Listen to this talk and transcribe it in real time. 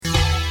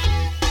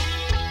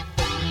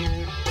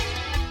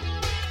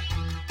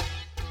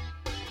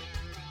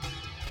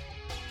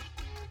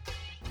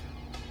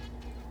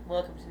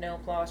No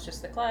Applause,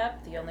 Just the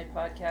Clap, the only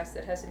podcast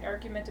that has an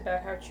argument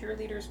about how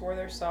cheerleaders wore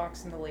their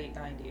socks in the late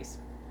 90s.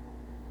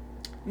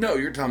 No,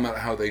 you're talking about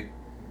how they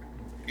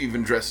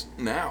even dress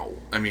now.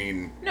 I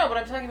mean... No, but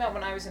I'm talking about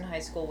when I was in high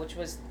school, which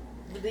was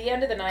the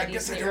end of the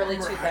 90s and the early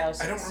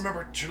 2000s. I don't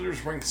remember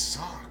cheerleaders wearing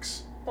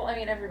socks. Well, I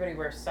mean, everybody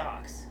wears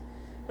socks.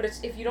 But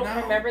if you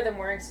don't remember them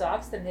wearing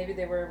socks, then maybe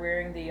they were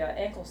wearing the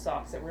ankle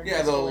socks that were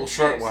invisible the little in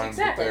short shoes. ones.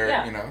 Exactly, They're,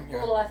 yeah. you know. The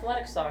little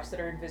athletic socks that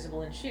are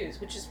invisible in shoes,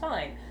 which is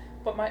fine.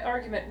 But my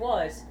argument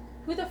was,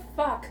 who the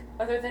fuck,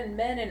 other than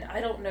men in,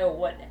 I don't know,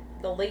 what,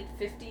 the late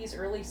 50s,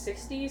 early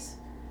 60s?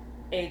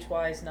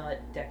 Age-wise, not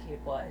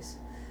decade-wise.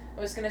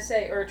 I was going to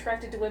say, are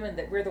attracted to women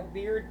that wear the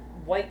weird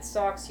white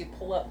socks you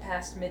pull up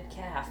past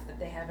mid-calf that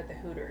they have at the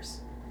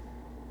Hooters.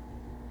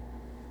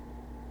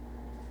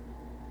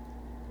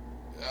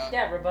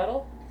 Yeah,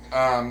 rebuttal?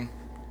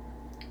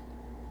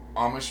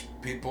 Amish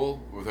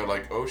people, where they're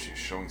like, oh, she's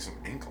showing some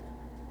ankle.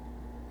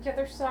 Yeah,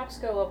 their socks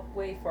go up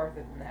way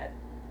farther than that.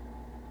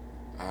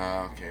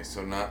 Okay,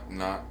 so not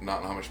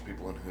Amish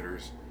people in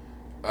Hooters.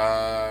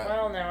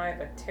 Well, now I have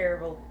a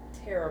terrible,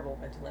 terrible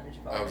mental image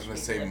of Amish people. I was going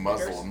to say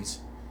Muslims.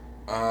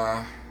 Do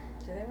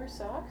they wear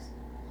socks?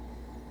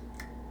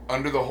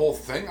 Under the whole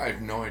thing, I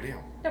have no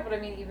idea. No, but I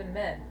mean even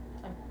men.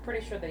 I'm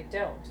pretty sure they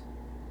don't.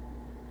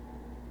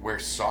 Wear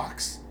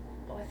socks?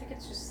 Well, I think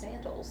it's just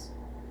sandals.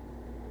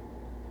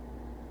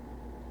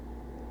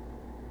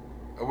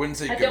 I wouldn't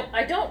say I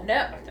don't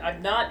know.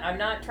 I'm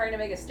not trying to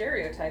make a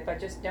stereotype. I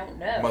just don't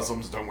know.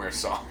 Muslims don't wear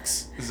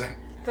socks. Is that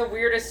the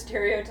weirdest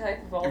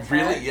stereotype of all time?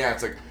 Really? Yeah,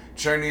 it's like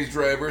Chinese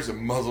drivers and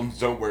Muslims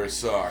don't wear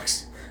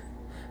socks.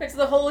 It's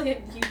the whole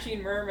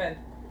Eugene Merman.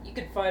 You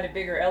could find a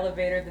bigger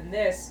elevator than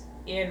this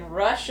in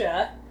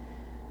Russia.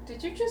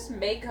 Did you just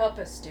make up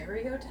a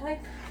stereotype?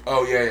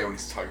 Oh, yeah, when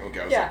he's talking, okay,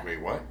 I was like,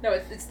 wait, what? No,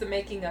 it's the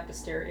making up a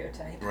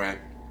stereotype. Right.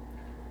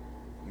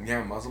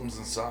 Yeah, Muslims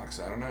and socks,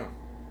 I don't know.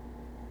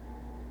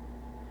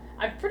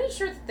 I'm pretty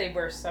sure that they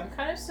wear some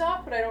kind of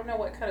sock, but I don't know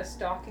what kind of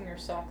stocking or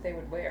sock they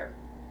would wear.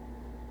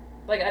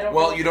 Like, I don't know.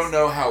 Well, you don't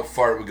know how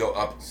far it would go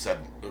up, said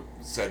well,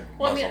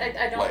 Muslim I mean,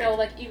 I don't leg. know,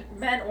 like, even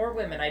men or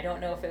women, I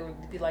don't know if it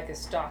would be like a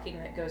stocking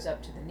that goes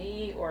up to the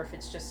knee, or if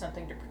it's just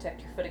something to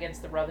protect your foot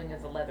against the rubbing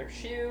of the leather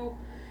shoe,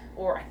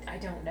 or I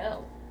don't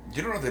know.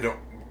 You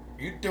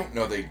don't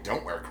know they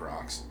don't wear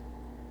Crocs.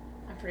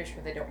 I'm pretty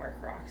sure they don't wear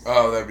Crocs.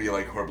 Oh, that'd be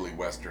like horribly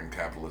Western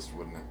capitalist,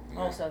 wouldn't it?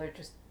 Yeah. Also, they're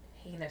just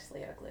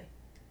heinously ugly.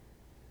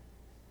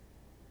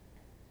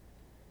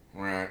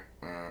 Right.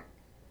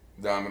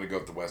 No, I'm gonna go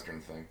with the Western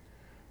thing.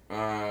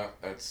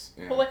 That's.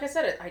 Yeah. Well, like I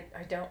said,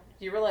 I don't.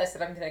 You realize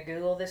that I'm gonna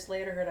Google this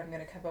later, and I'm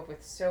gonna come up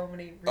with so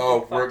many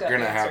really fucked up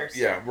answers.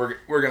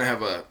 We're gonna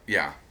have a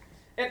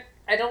And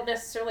I don't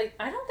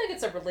think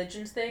it's a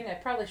religion thing. I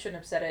probably shouldn't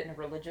have said it in a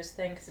religious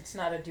thing, because it's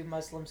not a do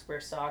Muslims wear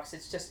socks.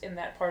 It's just in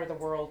that part of the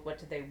world, what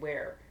do they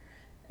wear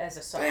as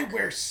a sock? They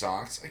wear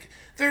socks. Like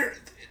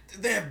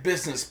they have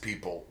business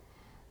people.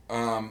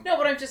 No,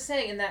 but I'm just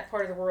saying, in that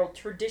part of the world,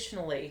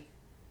 traditionally,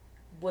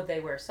 would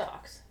they wear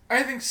socks?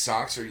 I think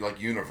socks are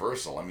like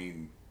universal. I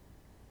mean,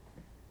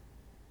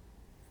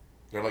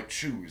 they're like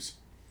shoes.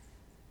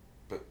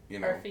 But, you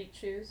know. Are feet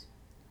shoes?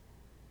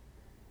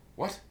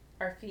 What?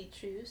 Are feet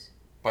shoes?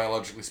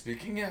 Biologically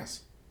speaking,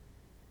 yes.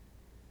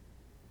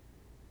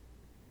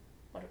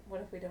 What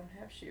if we don't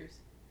have shoes?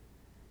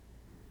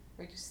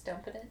 We just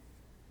stumping it?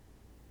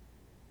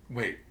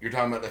 Wait, you're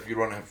talking about if you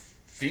don't have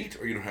feet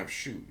or you don't have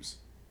shoes?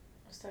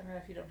 I was talking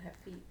about if you don't have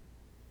feet.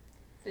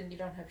 Then you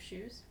don't have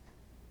shoes?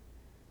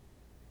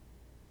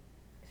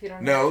 If you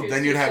don't have shoes,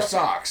 then you'd have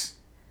socks.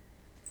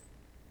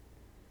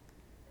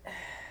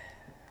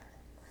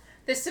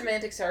 This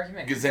semantics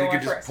argument Because then you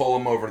could just pull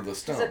them over to the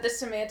stump. That this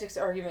semantics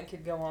argument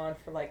could go on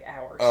for like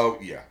hours. Oh,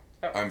 yeah.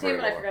 I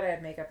forgot I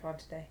had makeup on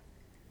today.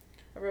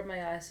 I rubbed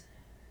my eyes.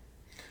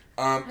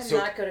 I'm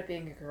not good at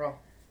being a girl.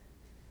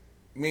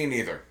 Me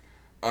neither.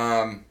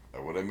 I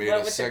would have made a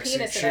with sexy the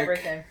penis chick. And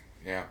everything.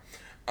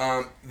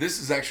 Yeah. This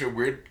is actually a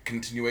weird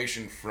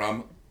continuation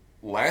from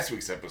last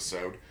week's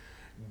episode.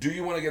 Do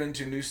you want to get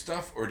into new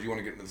stuff, or do you want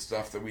to get into the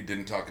stuff that we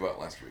didn't talk about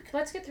last week?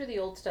 Let's get through the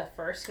old stuff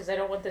first, because I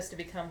don't want this to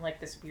become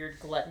like this weird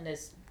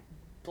gluttonous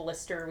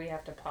blister we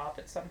have to pop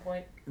at some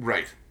point.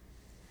 Right.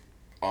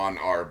 On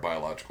our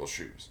biological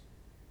shoes.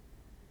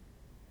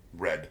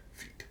 Red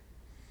feet.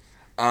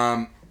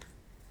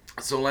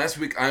 So last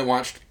week I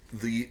watched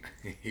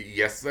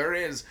yes there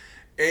is,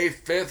 a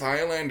fifth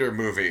Highlander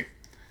movie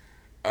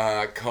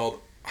called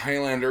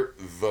Highlander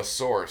The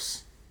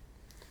Source.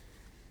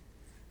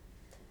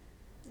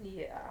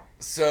 Yeah.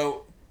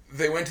 So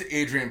they went to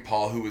Adrian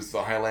Paul, who was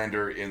the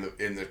Highlander in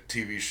the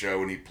TV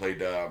show, and he played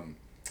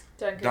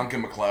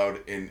Duncan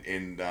MacLeod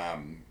in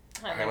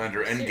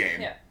Highlander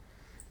Endgame,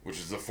 which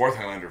is the fourth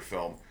Highlander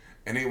film.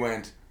 And he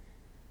went,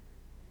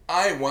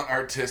 I want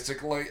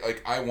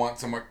I want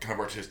some kind of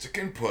artistic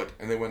input.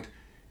 And they went,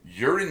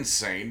 you're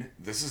insane.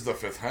 This is the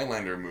fifth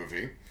Highlander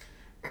movie.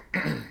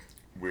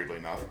 Weirdly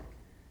enough.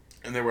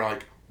 And they were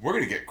like, we're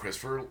going to get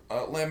Christopher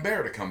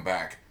Lambert to come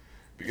back.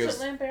 Is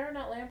it Lambert,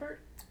 not Lambert?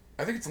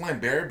 I think it's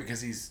Lambert because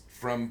he's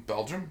from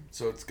Belgium,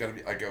 so it's got to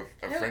be like a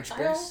French base.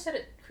 I always said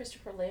it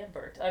Christopher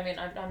Lambert. I mean,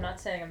 I'm not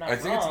saying I'm not wrong.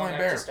 I think it's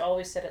Lambert. I just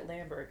always said it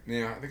Lambert.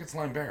 Yeah, I think it's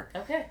Lambert.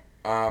 Okay.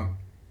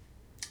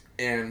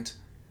 And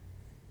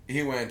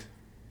he went,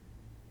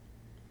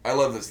 I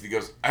love this. He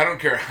goes, I don't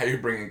care how you're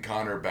bringing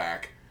Connor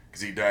back,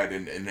 because he died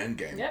in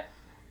Endgame. Yep.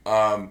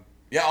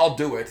 Yeah, I'll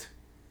do it.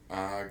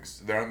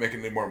 Cause they're not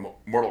making any more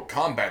Mortal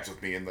Kombats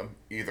with me in them,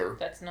 either.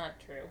 That's not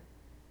true.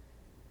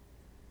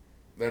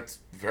 That's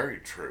very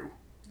true.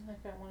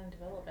 I've got one in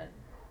development.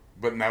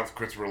 But now with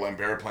Christopher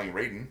Lambert playing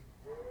Raiden.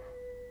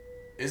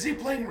 Is he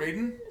playing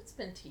Raiden? It's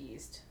been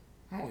teased.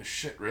 Holy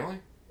shit, really?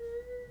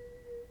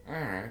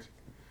 Alright.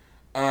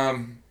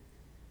 I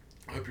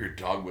hope your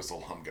dog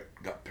whistle hum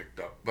got picked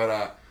up.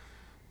 But,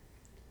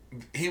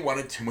 he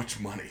wanted too much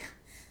money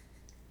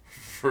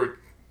for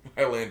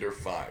Highlander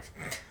 5.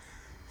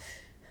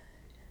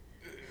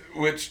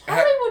 Which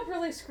Hollywood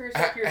really screws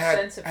up your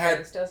sense of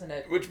things, doesn't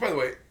it? Which, by the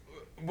way,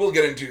 we'll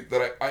get into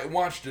that. I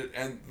watched it,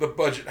 and the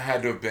budget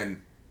had to have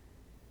been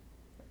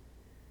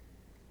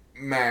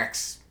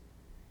max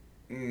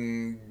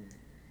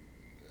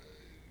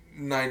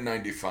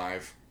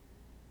 $9.95.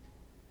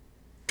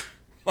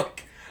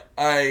 Like,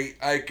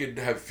 I could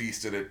have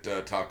feasted at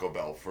Taco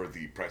Bell for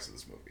the price of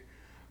this movie,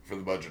 for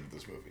the budget of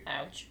this movie.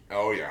 Ouch.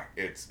 Oh yeah,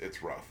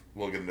 it's rough.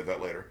 We'll get into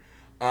that later.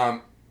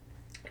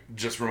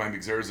 Just remind me,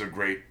 because there's a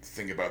great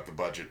thing about the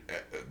budget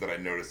that I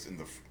noticed in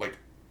the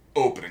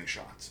opening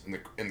shots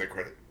in the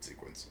credit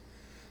sequence.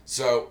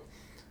 So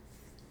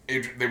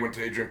they went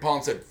to Adrian Paul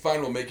and said, "Fine,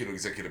 we'll make you an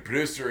executive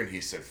producer," and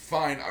he said,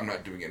 "Fine, I'm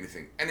not doing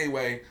anything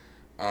anyway."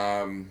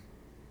 And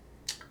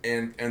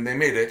they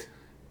made it,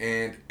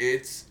 and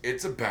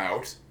it's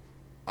about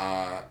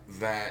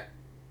that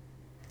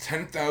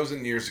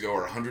 10,000 years ago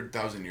or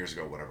 100,000 years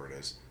ago, whatever it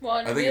is.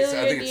 I think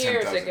it's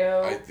 10,000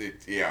 ago.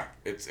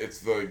 It's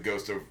the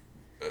ghost of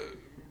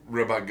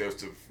robot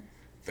ghost of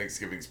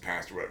Thanksgiving's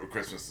past or whatever,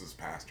 Christmas's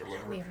past or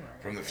whatever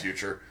from the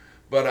future.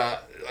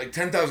 But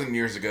 10,000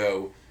 years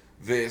ago,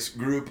 this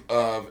group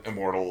of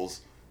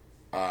immortals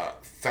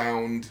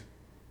found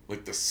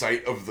the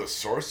site of the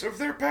source of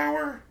their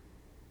power.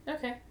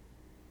 Okay.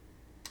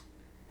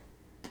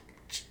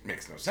 Which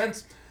makes no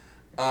sense.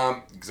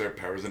 Because their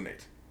power is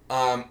innate.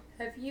 Have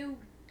you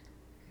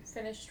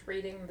finished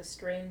reading the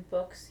Strain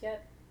books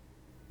yet?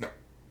 No.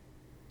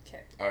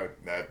 Okay. I've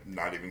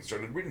not even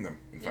started reading them.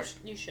 In fact,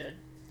 you should.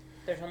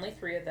 There's only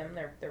 3 of them.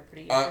 They're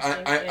pretty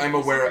interesting. I'm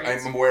aware.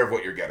 I'm aware of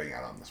what you're getting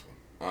at on this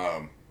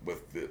one.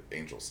 With the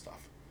angel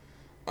stuff.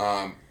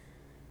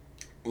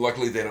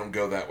 Luckily, they don't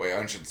go that way.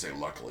 I shouldn't say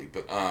luckily,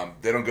 but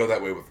they don't go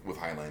that way with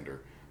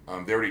Highlander.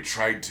 They already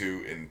tried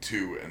to in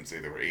 2 and say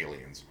they were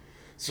aliens.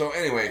 So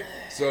anyway,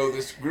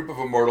 this group of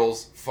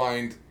immortals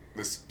find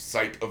this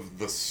site of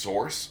the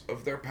source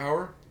of their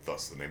power,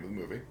 thus the name of the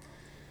movie.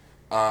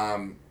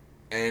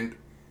 And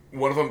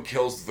one of them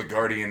kills the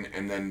Guardian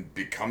and then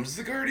becomes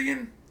the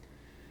Guardian.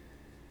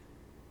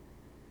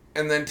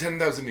 And then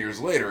 10,000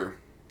 years later,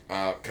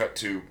 cut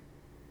to,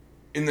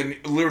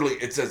 literally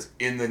it says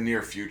in the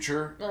near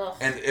future. Ugh.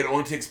 And it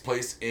only takes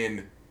place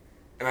in,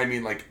 and I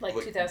mean like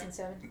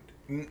 2007?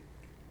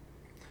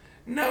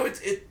 No,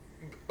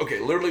 okay,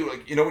 literally,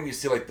 when you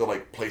see,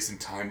 the, place and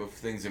time of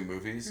things in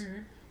movies,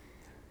 mm-hmm.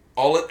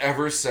 All it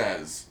ever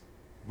says,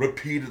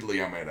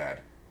 repeatedly, I might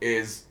add,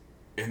 is,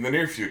 in the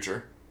near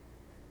future,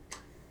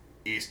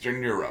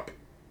 Eastern Europe.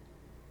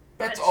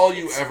 That's all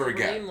you ever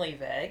get. Extremely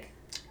vague.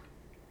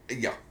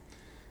 Yeah.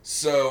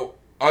 So,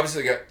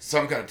 obviously, they got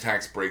some kind of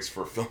tax breaks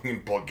for filming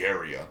in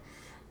Bulgaria.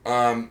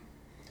 And...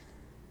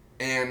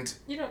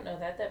 You don't know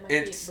that. That might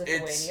be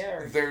Lithuania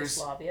or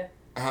Yugoslavia.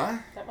 Huh?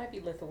 That might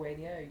be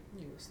Lithuania or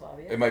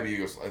Yugoslavia. It might be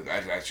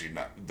Yugoslavia.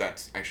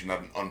 That's actually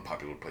not an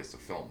unpopular place to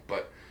film.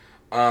 But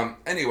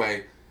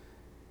anyway,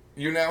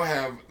 you now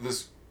have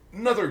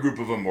another group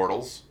of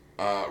immortals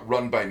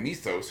run by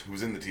Mythos, who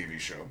was in the TV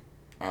show.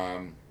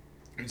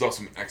 Who's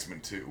also in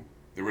X-Men 2,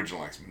 the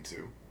original X-Men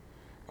 2.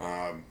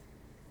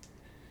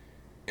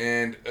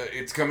 And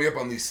it's coming up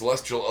on the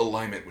Celestial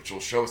Alignment, which will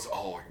show us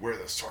all where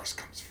the source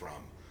comes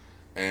from.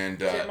 And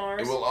is it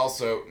Mars? It will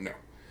also... No.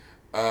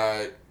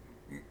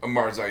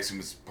 Mars, I assume,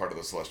 is part of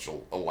the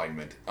Celestial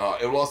Alignment.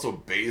 It will also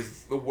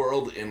bathe the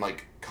world in,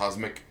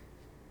 cosmic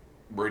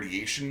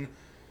radiation.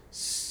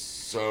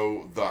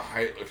 So not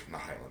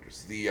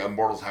Highlanders, the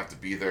Immortals have to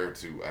be there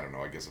to, I don't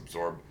know, I guess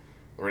absorb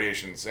the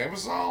radiation.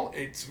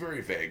 It's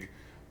very vague.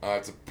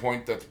 It's a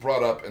point that's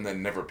brought up and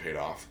then never paid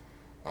off,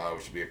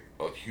 which would be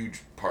a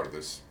huge part of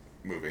this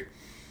movie.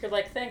 You're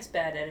like, thanks,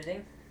 bad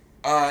editing.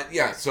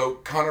 Yeah, so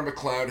Connor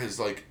McLeod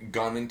has,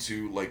 gone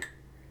into,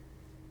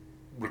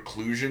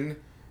 reclusion.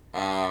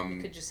 You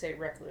could just say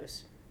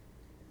recluse.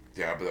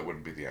 Yeah, but that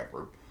wouldn't be the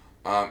adverb.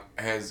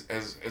 Has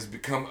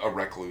become a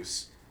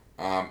recluse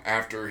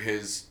after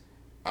his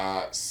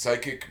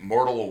psychic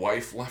mortal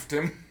wife left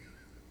him.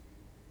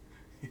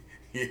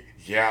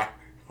 Yeah.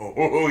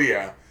 Oh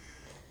yeah.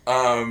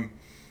 And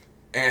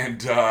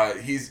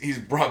he's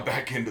brought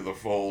back into the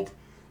fold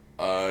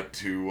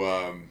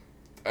to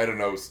I don't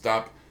know,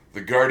 stop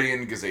the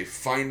Guardian, because they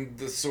find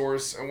the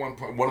Source at one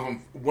point.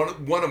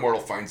 One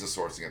immortal finds the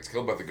Source and gets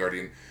killed by the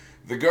Guardian.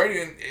 The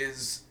Guardian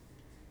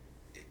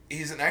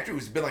he's an actor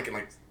who's been like in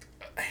like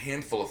a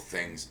handful of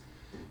things,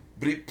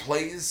 but he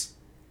plays.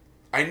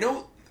 I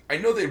know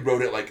they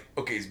wrote it like,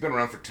 okay, he's been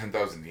around for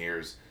 10,000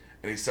 years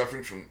and he's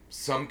suffering from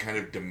some kind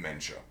of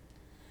dementia.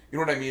 You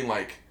know what I mean?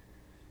 Like,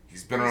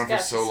 he's been around for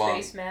so long.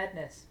 Space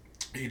madness.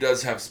 He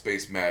does have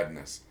space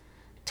madness.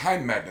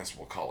 Time madness,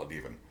 we'll call it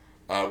even.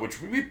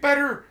 Which would be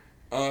better.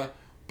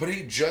 But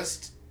he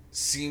just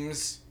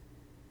seems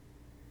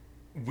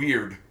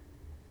weird.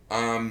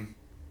 I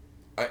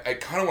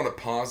kind of want to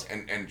pause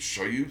and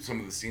show you some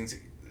of the scenes.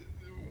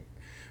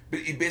 But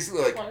he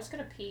basically like... Well, I was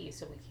going to pee,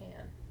 so we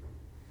can.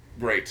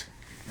 Great.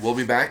 We'll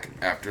be back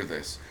after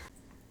this.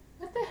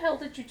 What the hell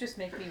did you just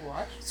make me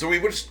watch? So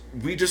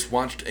we just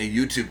watched a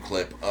YouTube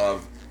clip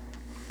of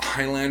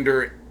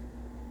Highlander,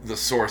 the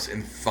Source,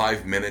 in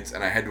 5 minutes,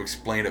 and I had to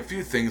explain a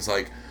few things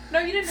like... No,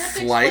 you didn't have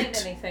to explain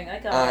anything. I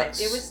got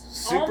it. It was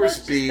super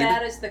almost speed. as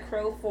bad as The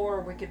Crow 4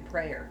 Wicked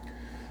Prayer.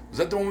 Was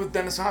that the one with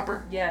Dennis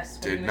Hopper? Yes.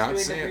 Did not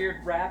see it. Doing the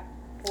weird rap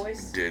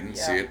voice. Didn't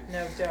see it.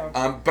 No,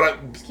 don't.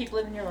 But just keep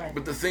living your life.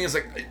 But the thing is,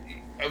 like,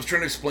 I was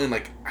trying to explain,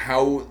 like,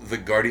 how the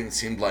Guardian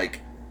seemed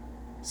like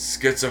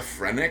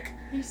schizophrenic.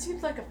 He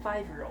seems like a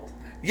 5-year-old.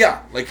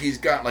 Yeah, like he's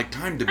got like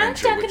time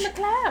dementia. I'm stuck in the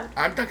cloud.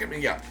 I'm stuck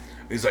in yeah.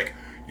 He's like,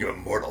 you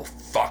immortal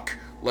fuck.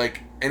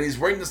 Like, and he's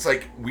wearing this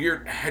like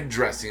weird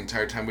headdress the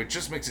entire time, which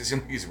just makes it seem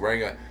like he's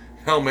wearing a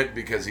helmet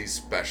because he's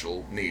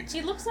special needs.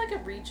 He looks like a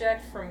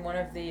reject from one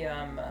of the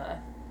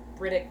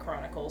Riddick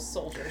Chronicles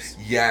soldiers.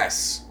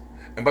 Yes,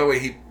 and by the way,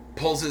 he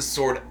pulls his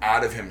sword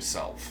out of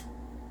himself.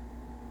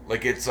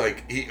 Like, it's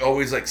like he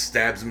always like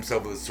stabs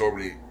himself with his sword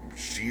when he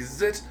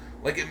sheathes it.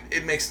 Like,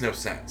 it makes no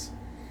sense.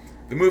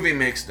 The movie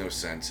makes no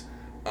sense.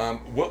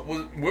 What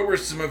were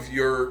some of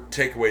your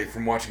takeaways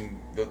from watching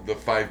the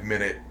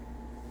 5-minute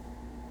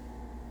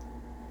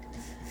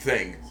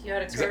thing? You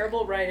had a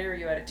terrible writer,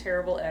 you had a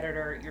terrible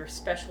editor, your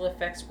special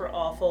effects were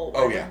awful.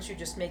 Why didn't you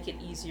just make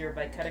it easier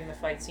by cutting the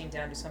fight scene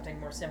down to something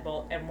more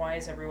simple? And why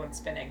is everyone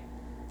spinning?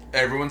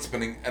 Everyone's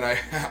spinning, and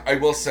I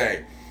will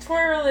say...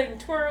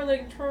 Twirling.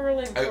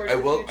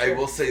 I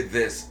will say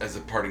this as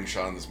a parting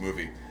shot in this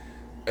movie.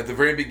 At the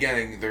very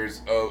beginning,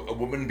 there's a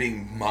woman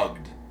being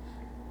mugged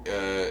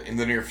in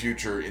the near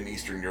future in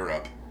Eastern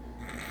Europe,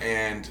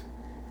 and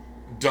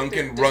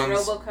Duncan runs...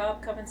 Does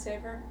RoboCop come and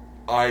save her?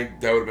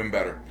 That would have been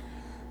better.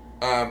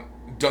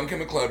 Duncan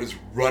MacLeod is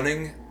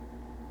running,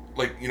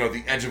 like, you know,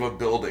 the edge of a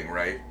building,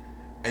 right?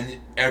 And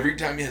every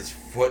time his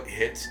foot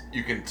hits,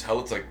 you can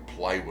tell it's like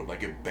plywood,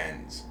 like it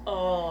bends.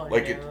 Oh,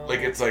 like no.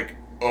 It's like,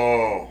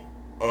 oh,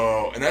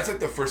 and that's like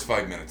the first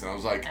 5 minutes, and I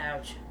was like,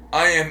 ouch.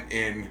 I am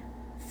in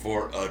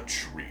for a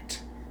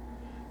treat.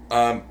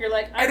 You're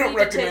like, I don't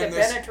need to take a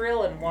this.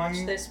 Benadryl and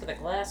watch this with a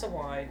glass of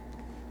wine.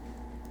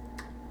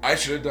 I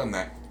should have done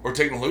that. Or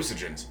taken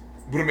hallucinogens.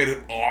 Would have made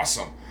it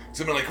awesome.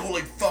 So I'd be like,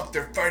 holy fuck,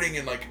 they're fighting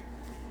and like,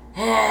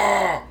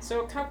 ah!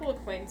 So a couple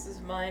acquaintances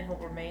of mine who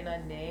will remain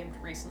unnamed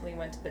recently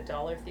went to the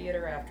Dollar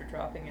Theater after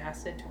dropping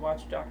acid to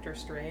watch Doctor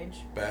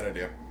Strange. Bad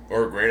idea.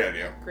 Or a great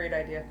idea. Great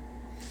idea.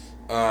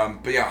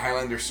 But yeah,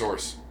 Highlander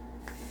Source.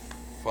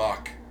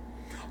 Fuck.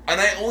 And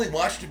I only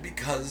watched it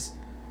because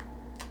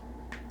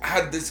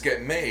How Did This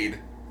Get Made?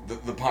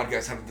 The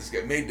podcast How Did This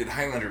Get Made did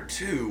Highlander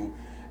 2,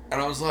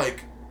 and I was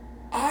like,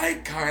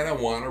 I kind of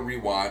want to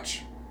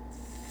rewatch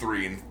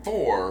 3 and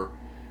 4,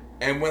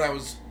 and when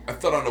I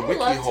thought on a wiki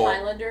hole... I loved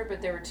Highlander,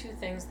 but there were two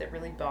things that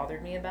really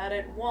bothered me about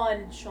it.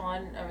 One,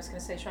 Sean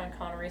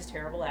Connery's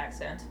terrible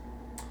accent.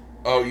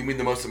 Oh, you mean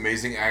the most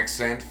amazing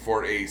accent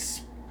for a...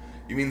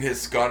 You mean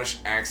his Scottish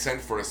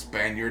accent for a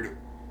Spaniard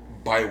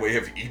by way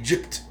of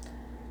Egypt?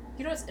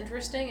 You know what's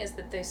interesting is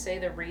that they say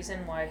the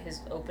reason why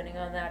his opening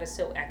on that is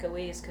so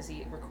echoey is because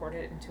he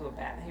recorded it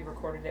He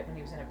recorded it when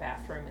he was in a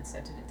bathroom and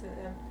sent it to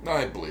them. No,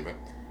 I believe it.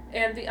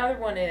 And the other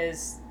one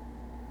is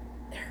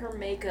her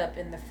makeup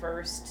in the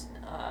first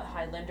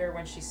Highlander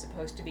when she's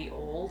supposed to be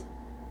old.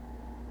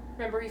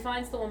 Remember, he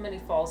finds the woman he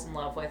falls in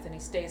love with and he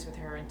stays with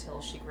her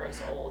until she grows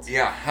old.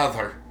 Yeah,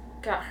 Heather.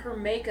 God, her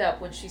makeup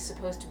when she's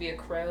supposed to be a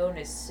crone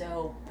is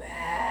so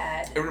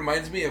bad. It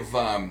reminds me of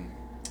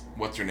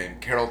what's her name?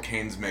 Carol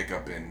Kane's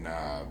makeup in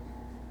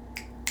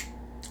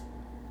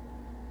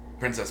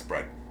Princess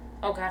Bride.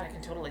 Oh God, I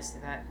can totally see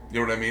that.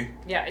 You know what I mean?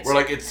 Yeah, it's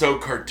like it's so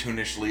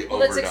cartoonishly overdone. Well,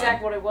 that's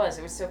exactly what it was.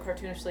 It was so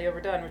cartoonishly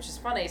overdone, which is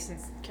funny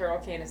since Carol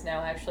Kane is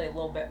now actually a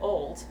little bit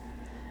old.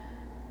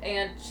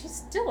 And she's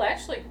still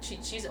actually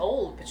she's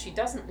old, but she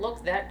doesn't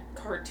look that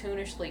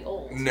cartoonishly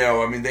old.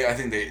 No, I mean I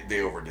think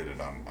they overdid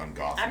it on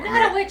Gotham. I'm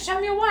not a witch.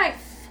 I'm your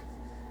wife.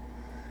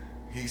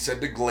 He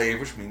said to glaive,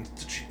 which means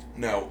to cheat.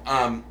 No.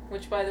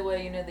 Which, by the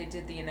way, you know they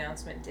did the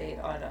announcement date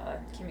on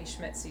Kimmy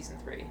Schmidt season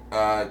 3.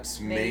 It's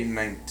May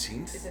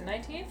 19th. Is it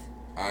 19th?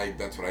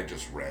 That's what I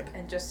just read.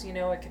 And just so you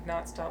know, I could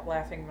not stop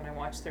laughing when I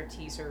watched their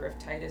teaser of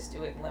Titus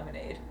doing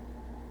Lemonade.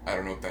 I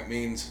don't know what that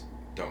means.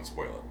 Don't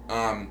spoil it.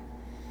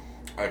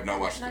 I have not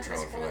watched the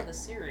trailer for that. Not the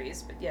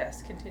series, but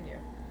yes, continue.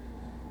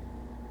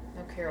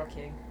 No Carol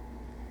King.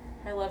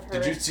 I love her.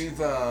 Did you see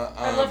the...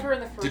 I love her in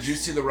the first... Did you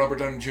see the Robert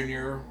Downey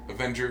Jr.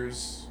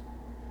 Avengers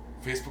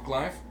Facebook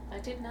Live? I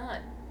did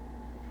not.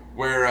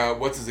 Where,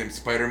 what's his name?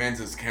 Spider-Man's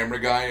his camera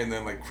guy, and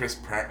then, like, Chris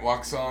Pratt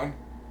walks on.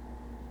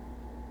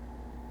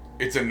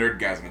 It's a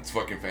nerdgasm. It's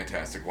fucking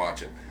fantastic.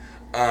 Watch it.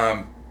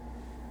 The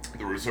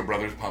Russo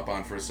brothers pop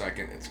on for a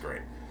second. It's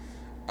great.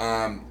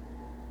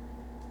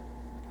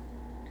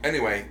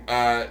 Anyway,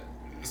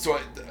 so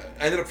I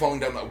ended up falling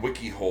down a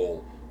wiki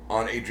hole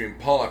on Adrian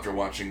Paul after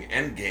watching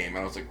Endgame, and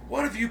I was like,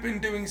 what have you been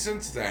doing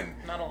since then?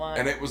 Not a lot.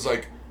 And it was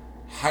like,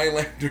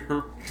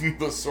 Highlander,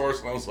 the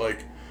source, and I was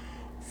like,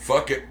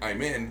 fuck it,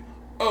 I'm in.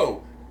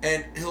 Oh,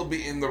 and he'll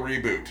be in the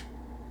reboot.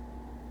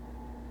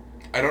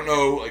 I don't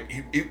know,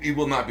 like, he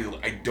will not be,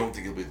 I don't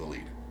think he'll be the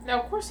lead. No,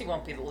 of course he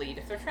won't be the lead.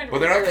 If they're trying to... But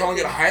they're not calling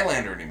it a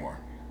Highlander anymore.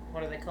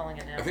 What are they calling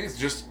it now? I think it's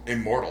just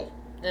Immortal.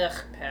 Ugh,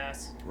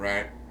 pass.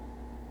 Right.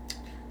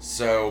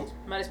 So...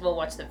 Might as well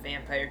watch the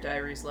Vampire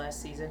Diaries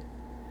last season.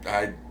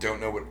 I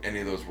don't know what any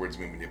of those words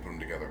mean when you put them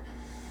together.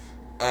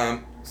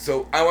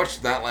 So I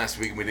watched that last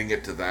week and we didn't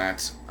get to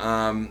that.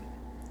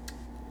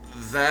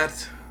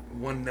 That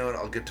one note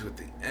I'll get to at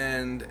the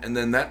end, and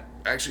then that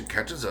actually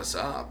catches us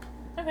up.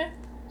 Okay.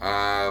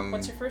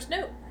 What's your first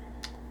note?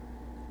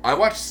 I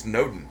watched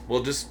Snowden.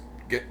 We'll just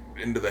get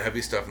into the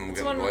heavy stuff and we'll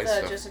get into the light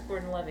stuff. Joseph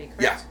Gordon-Levitt,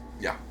 correct?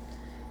 Yeah.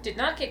 Did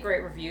not get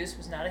great reviews.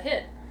 Was not a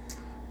hit.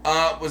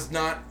 Was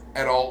not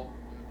at all...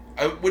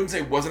 I wouldn't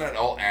say wasn't at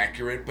all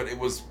accurate, but it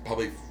was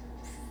probably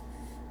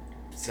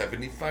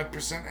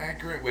 75%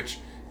 accurate, which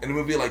in a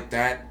movie like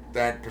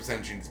that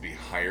percentage needs to be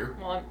higher.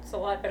 Well, it's a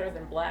lot better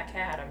than Black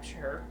Hat, I'm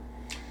sure.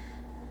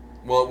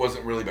 Well, it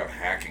wasn't really about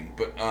hacking,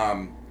 but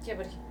yeah,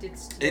 but he did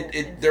steal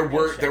there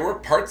were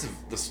parts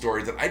of the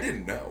story that I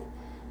didn't know,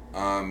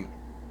 and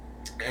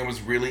it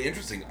was really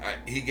interesting.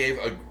 He gave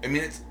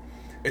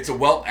it's a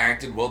well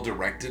acted, well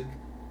directed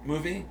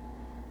movie,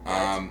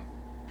 but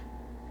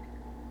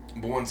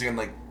once again,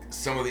 like,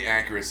 some of the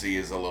accuracy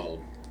is a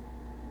little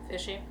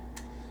fishy,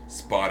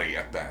 spotty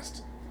at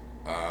best.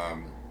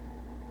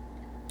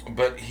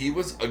 But he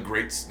was a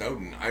great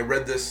Snowden. I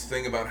read this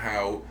thing about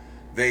how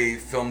they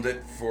filmed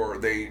it for.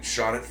 They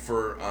shot it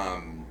for.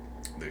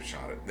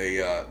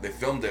 They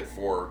filmed it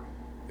for.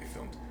 They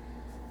filmed.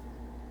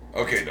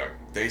 Okay, Doug.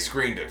 They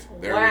screened it.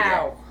 There we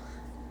go.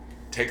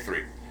 Take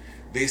 3.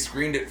 They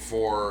screened it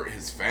for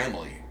his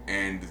family,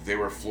 and they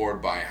were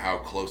floored by how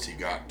close he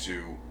got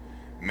to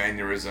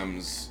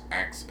mannerisms,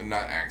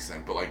 not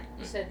accent, but like...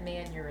 You said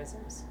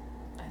mannerisms.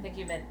 I think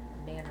you meant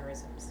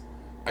mannerisms.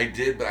 I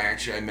did, but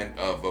I meant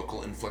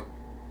vocal inflection.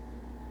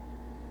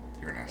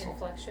 You're an asshole.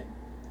 Inflection?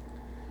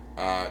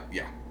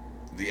 Yeah.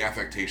 The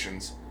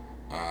affectations.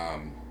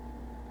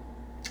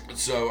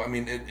 So, I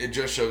mean, it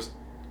just shows...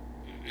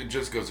 It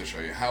just goes to show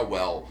you how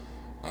well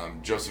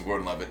Joseph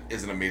Gordon-Levitt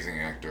is an amazing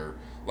actor.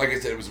 Like I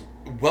said, it was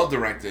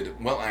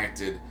well-directed,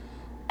 well-acted.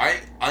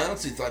 I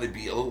honestly thought it'd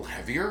be a little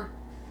heavier.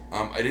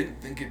 I didn't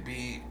think it'd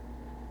be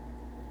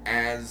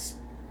as...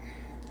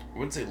 I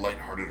wouldn't say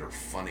lighthearted or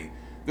funny.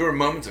 There were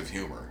moments of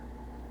humor.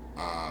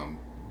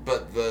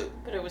 But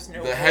it was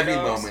no the heavy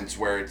moments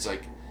where it's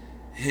like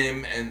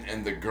him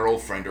and the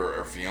girlfriend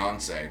or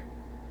fiance.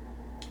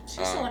 She's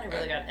the one who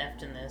really got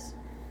effed in this.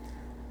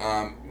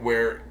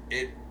 Where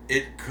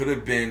it could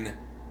have been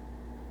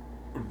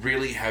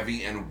really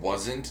heavy and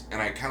wasn't,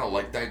 and I kind of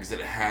like that because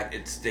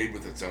it stayed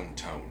with its own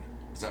tone.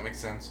 Does that make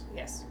sense?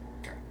 Yes.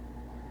 Okay.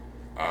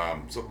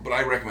 But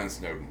I recommend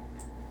Snowden.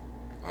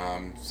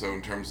 So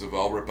in terms of,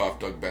 I'll rip off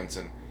Doug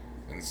Benson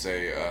and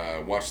say,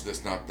 watch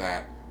this, not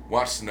that.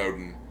 Watch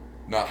Snowden,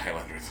 not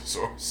Highlander the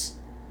Source.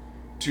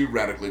 2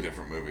 radically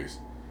different movies.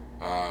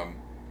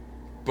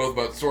 Both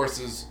about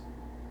sources.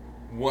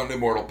 One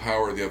immortal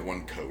power, the other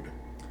one code.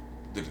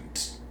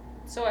 Didn't.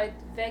 So I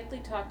vaguely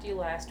talked to you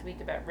last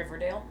week about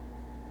Riverdale.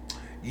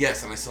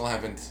 Yes, and I still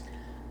haven't.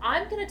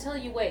 I'm going to tell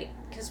you, wait,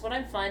 because what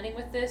I'm finding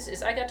with this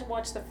is I got to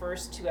watch the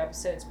first 2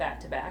 episodes back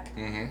to back.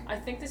 Mm-hmm. I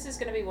think this is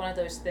going to be one of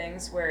those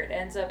things where it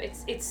ends up,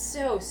 it's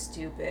so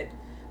stupid,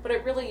 but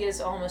it really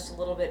is almost a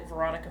little bit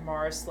Veronica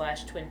Mars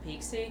 / Twin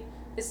Peaksy.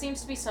 It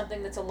seems to be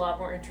something that's a lot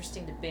more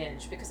interesting to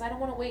binge, because I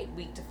don't want to wait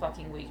week to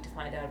fucking week to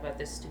find out about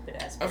this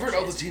stupid ass I've heard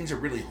all the teens are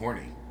really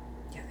horny.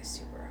 Yeah, they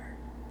super are.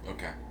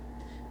 Okay.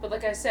 But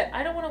like I said,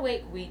 I don't want to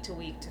wait week to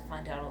week to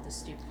find out all this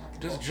stupid fucking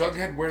Does bullshit.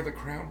 Jughead wear the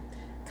crown?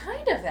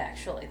 Kind of,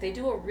 actually. They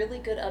do a really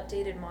good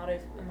updated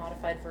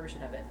modified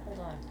version of it. Hold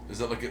on. Is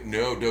that like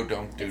no,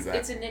 don't do that.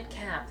 It's a knit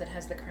cap that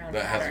has the crown.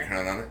 That has the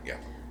crown on it? Yeah.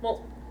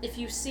 Well, if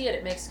you see it,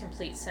 it makes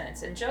complete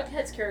sense. And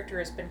Jughead's character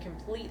has been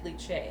completely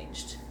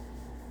changed.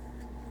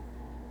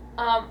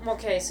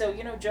 Okay, so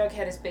you know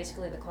Jughead is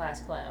basically the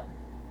class clown.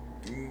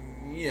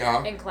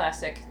 Yeah. In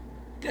classic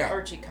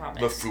Archie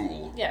comics. The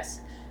fool.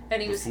 Yes.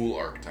 And the fool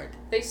archetype.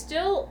 They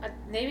still,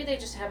 maybe they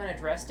just haven't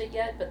addressed it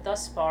yet, but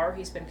thus far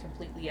he's been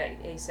completely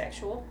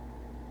asexual.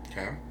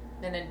 Okay.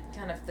 And in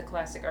kind of the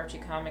classic Archie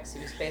comics,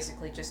 he was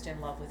basically just in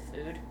love with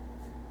food.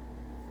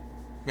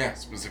 Yeah,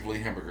 specifically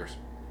hamburgers.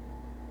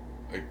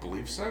 I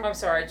believe so. I'm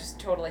sorry, I just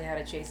totally had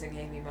a Chasing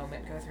Amy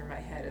moment go through my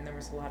head, and there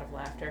was a lot of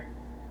laughter.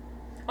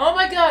 Oh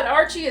my god,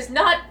 Archie is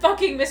not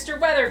fucking Mr.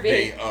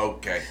 Weatherby.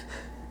 Okay.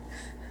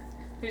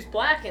 Who's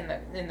black in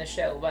the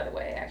show, by the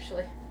way,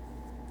 actually.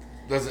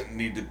 Doesn't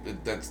need to...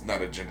 That's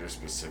not a gender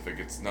specific.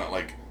 It's not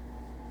like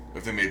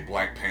if they made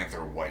Black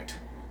Panther white.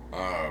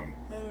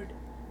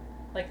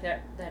 Like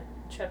that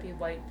chubby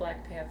white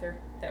Black Panther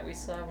that we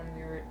saw when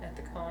we were at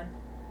the con.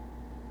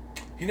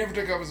 He never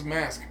took off his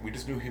mask. We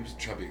just knew he was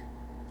chubby.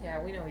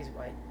 Yeah, we know he's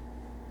white.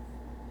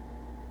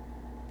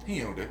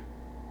 He owned it.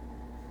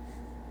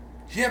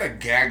 He had a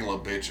gaggle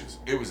of bitches.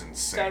 It was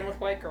insane. Done with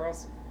white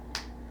girls.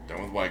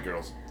 Done with white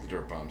girls. The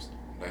dirt bombs.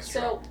 Nice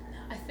try. So,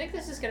 I think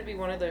this is going to be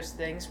one of those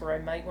things where I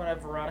might want to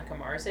Veronica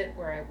Mars it,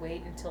 where I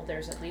wait until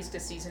there's at least a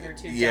season or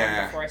two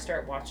done before I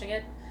start watching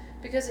it.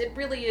 Because it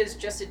really is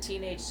just a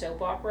teenage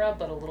soap opera,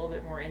 but a little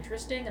bit more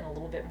interesting and a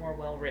little bit more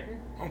well written.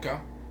 Okay.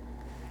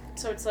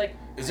 So it's like...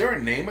 Is there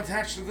a name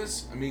attached to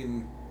this? I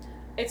mean...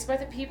 It's by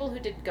the people who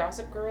did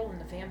Gossip Girl and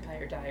The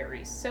Vampire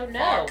Diaries. So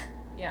no. Fuck.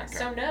 Yeah, Okay.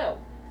 so no.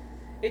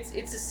 It's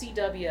a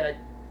CW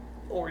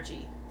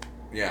orgy.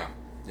 Yeah.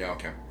 Yeah,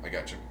 okay. I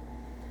got you.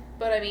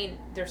 But, I mean,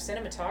 their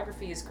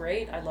cinematography is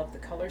great. I love the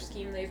color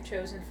scheme they've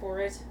chosen for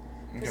it.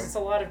 Because it's a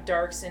lot of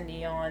darks and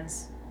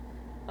neons.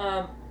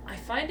 I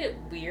find it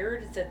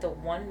weird that the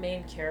one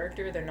main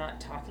character they're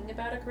not talking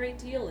about a great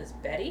deal is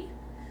Betty,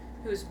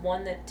 who's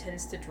one that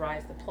tends to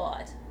drive the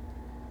plot.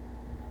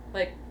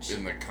 Like...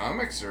 In the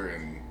comics or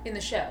in... In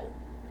the show.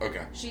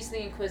 Okay. She's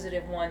the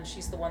inquisitive one.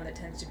 She's the one that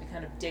tends to be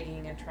kind of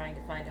digging and trying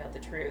to find out the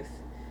truth.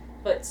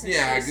 But since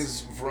yeah,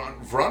 because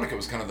Veronica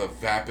was kind of the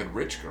vapid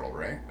rich girl,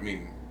 right? I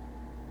mean...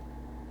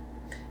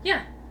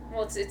 Yeah.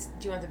 Well, it's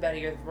do you want the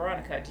Betty or the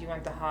Veronica? Do you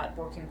want the hot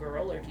working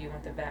girl or do you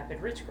want the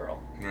vapid rich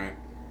girl? Right.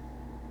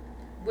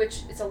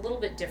 Which it's a little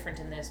bit different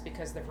in this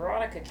because the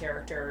Veronica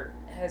character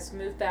has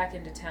moved back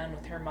into town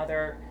with her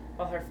mother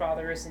while her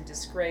father is in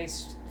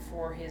disgrace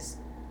for his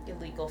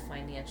illegal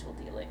financial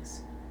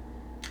dealings.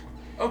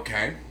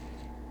 Okay.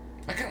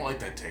 I kind of like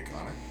that take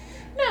on it.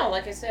 No,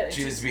 like I said...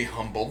 She needs to be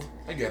humbled.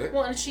 I get it.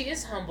 Well, and she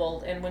is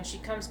humbled, and when she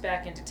comes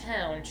back into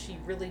town, she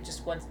really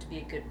just wants to be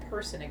a good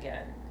person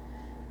again.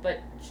 But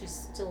she's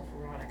still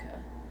Veronica.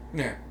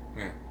 Yeah,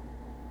 yeah.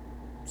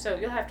 So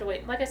you'll have to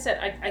wait. Like I said,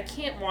 I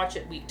can't watch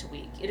it week to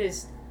week. It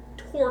is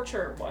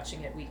torture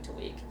watching it week to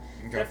week.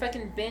 Okay. But if I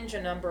can binge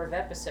a number of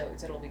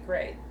episodes, it'll be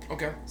great.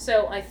 Okay.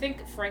 So I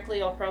think,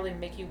 frankly, I'll probably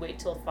make you wait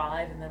till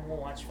 5, and then we'll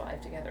watch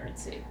 5 together and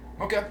see.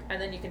 Okay.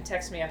 And then you can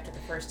text me after the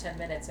first 10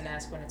 minutes and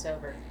ask when it's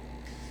over.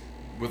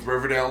 With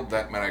Riverdale,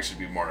 that might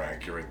actually be more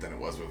accurate than it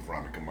was with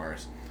Veronica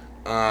Mars.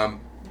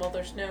 Well,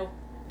 there's no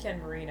Ken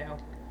Marino.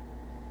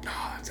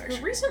 Oh, that's actually...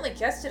 Who recently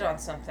guested on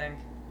something.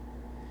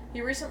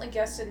 He recently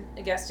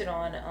guested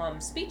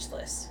on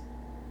Speechless.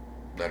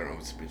 I don't know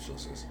what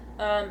Speechless is.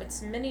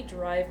 It's Minnie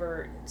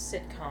Driver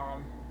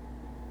sitcom.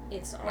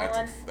 It's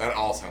on... That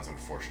all sounds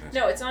unfortunate.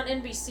 No, it's on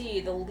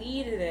NBC. The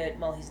lead in it...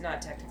 Well, he's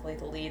not technically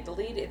the lead. The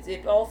lead,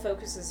 it all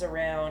focuses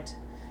around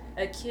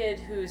a kid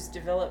who's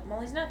developed...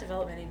 Well, he's not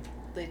developmentally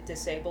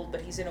disabled,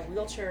 but he's in a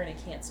wheelchair and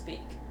he can't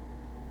speak.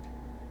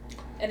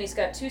 And he's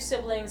got 2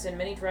 siblings, and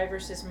Minnie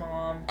Driver's his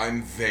mom.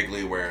 I'm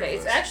vaguely aware of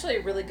this. It's actually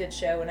a really good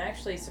show, and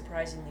actually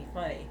surprisingly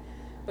funny.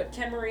 But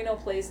Ken Marino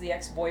plays the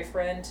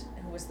ex-boyfriend,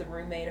 who was the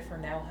roommate of her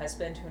now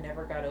husband, who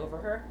never got over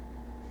her.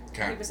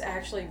 Okay. He was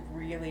actually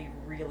really,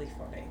 really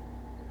funny.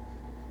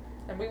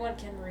 And we want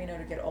Ken Marino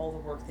to get all the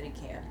work that he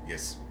can.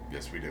 Yes.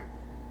 Yes, we do.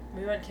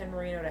 We want Ken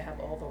Marino to have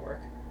all the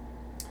work.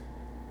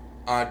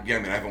 Yeah, I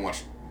mean, I haven't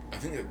watched... I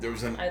think there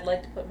was an... I'd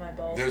like to put my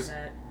balls in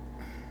that.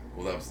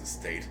 Well, that was the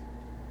State.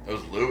 That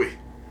was Louis.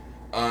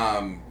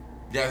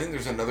 Yeah, I think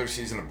there's another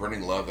season of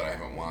Burning Love that I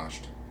haven't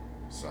watched.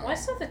 So. Well, I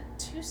saw the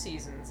 2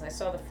 seasons. I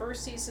saw the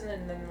first season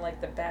and then,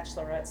 like, the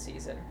Bachelorette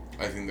season.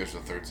 I think there's a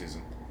 3rd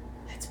season.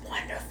 It's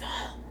wonderful.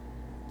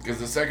 Because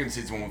the 2nd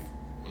season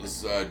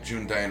was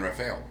June Diane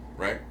Raphael,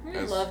 right? I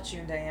love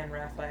June Diane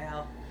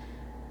Raphael.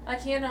 I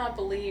cannot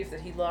believe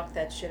that he locked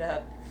that shit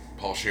up.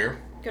 Paul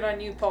Scheer? Good on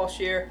you, Paul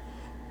Scheer.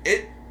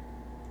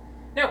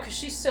 No, because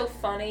she's so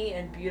funny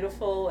and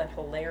beautiful and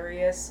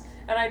hilarious.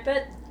 And I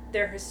bet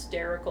they're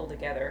hysterical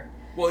together.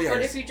 Well, yeah.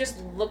 But if you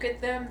just look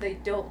at them, they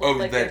don't look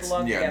like they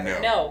belong together.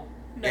 No.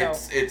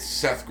 It's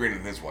Seth Green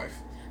and his wife.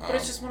 But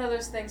it's just one of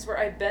those things where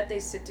I bet they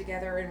sit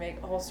together and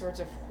make all sorts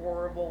of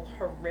horrible,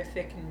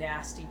 horrific,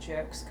 nasty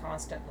jokes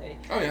constantly.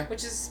 Oh, yeah.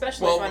 Which is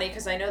especially funny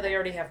because I know they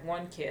already have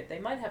 1 kid. They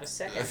might have a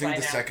second by now. I think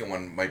the second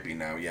one might be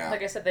now, yeah.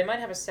 Like I said, they might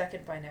have a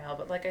second by now.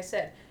 But like I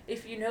said,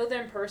 if you know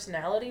them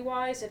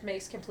personality-wise, it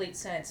makes complete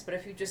sense. But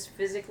if you just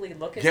physically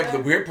look at them... Yeah, but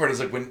the weird part is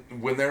like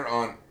when they're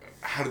on...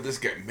 How did this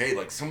get made?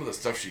 Like, some of the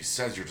stuff she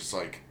says, you're just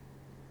like...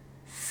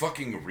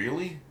 Fucking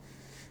really?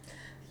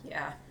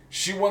 Yeah.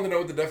 She wanted to know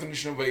what the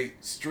definition of a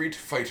street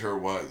fighter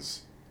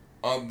was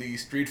on the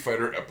Street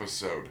Fighter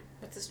episode.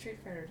 What's a Street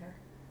Fighter, Dar?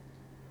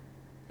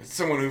 It's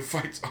someone who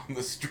fights on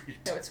the street.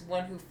 No, it's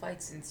one who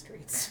fights in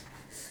streets.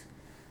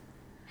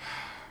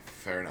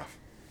 Fair enough.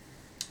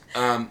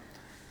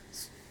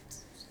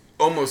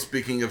 almost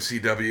speaking of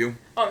CW.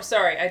 Oh, I'm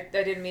sorry. I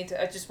didn't mean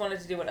to. I just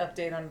wanted to do an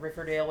update on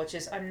Riverdale, which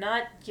is I'm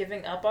not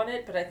giving up on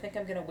it, but I think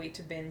I'm going to wait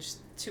to binge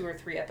 2 or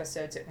 3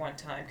 episodes at one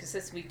time because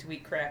this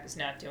week-to-week crap is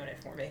not doing it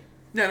for me.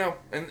 Yeah, no.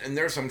 And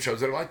there are some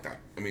shows that are like that.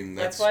 I mean,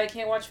 that's why I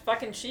can't watch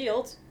fucking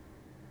S.H.I.E.L.D.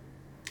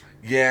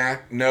 Yeah,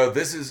 no,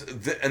 this is...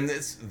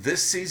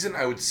 This season,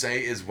 I would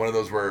say, is one of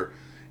those where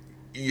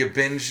you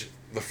binge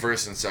the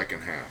first and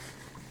second half.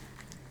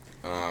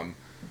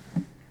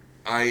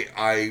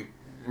 I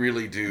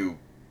really do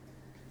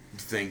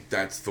think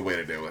that's the way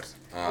to do it.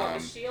 What,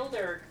 with S.H.I.E.L.D.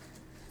 or...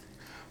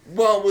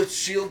 Well, with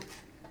S.H.I.E.L.D.,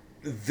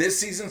 this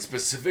season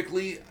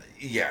specifically,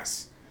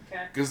 yes.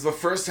 Okay. Because the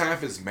first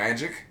half is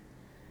magic.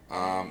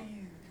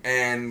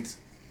 And,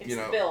 you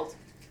know... It's the build.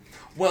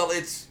 Well,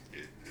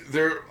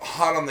 they're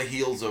hot on the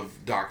heels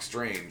of Doc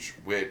Strange,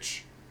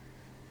 which...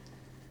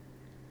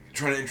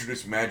 trying to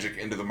introduce magic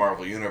into the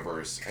Marvel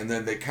Universe. And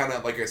then they kind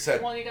of, like I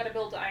said... Well, you gotta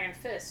build the Iron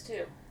Fist,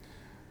 too.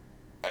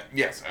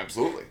 Yes,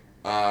 absolutely.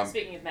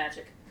 Speaking of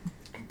magic.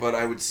 But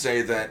I would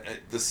say that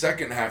the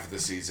second half of the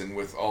season,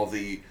 with all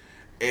the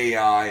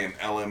AI and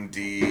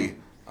LMD,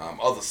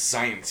 all the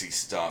sciencey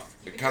stuff...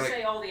 You can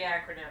say all the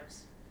acronyms.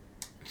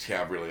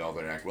 Yeah, really all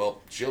the acronyms.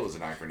 Well, S.H.I.E.L.D. is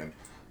an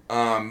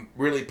acronym.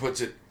 Really puts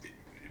it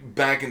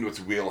back into its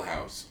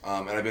wheelhouse.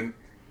 And I've been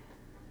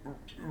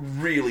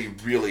really,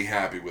 really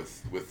happy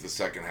with the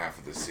second half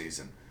of this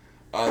season.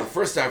 The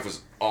first half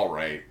was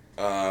alright.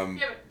 Yeah,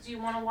 but do you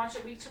want to watch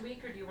it week to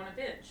week, or do you want to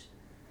binge?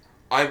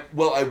 I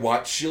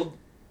watch S.H.I.E.L.D.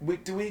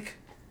 week to week.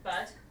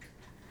 But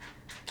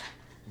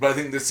I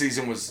think this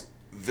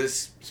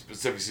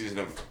specific season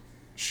of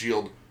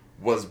S.H.I.E.L.D.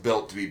 was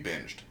built to be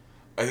binged.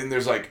 I think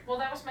there's that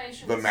was my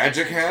issue the with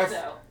magic half,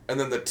 though. And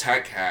then the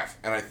tech half.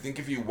 And I think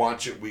if you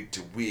watch it week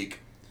to week,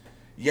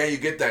 yeah, you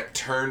get that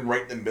turn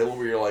right in the middle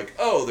where you're like,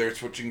 oh, they're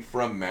switching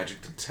from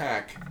magic to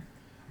tech.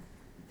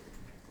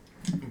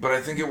 But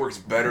I think it works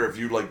better if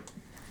you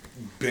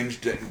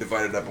binged it and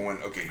divided up and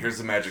went, okay, here's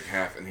the magic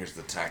half and here's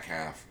the tech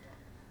half.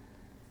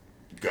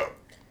 Go.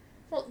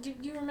 Well, do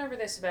you remember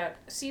this about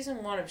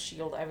Season 1 of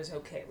S.H.I.E.L.D. I was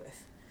okay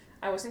with.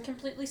 I wasn't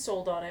completely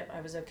sold on it.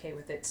 I was okay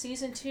with it.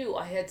 Season 2,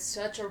 I had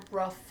such a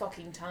rough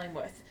fucking time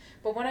with.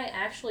 But when I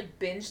actually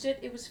binged it,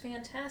 it was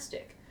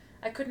fantastic.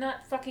 I could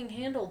not fucking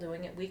handle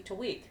doing it week to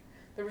week.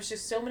 There was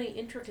just so many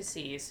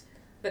intricacies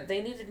that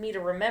they needed me to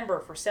remember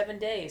for 7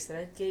 days that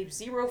I gave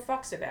 0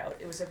 fucks about.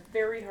 It was a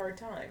very hard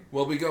time.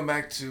 Well, we go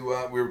back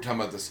to, we were talking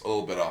about this a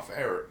little bit off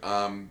air,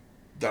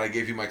 that I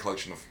gave you my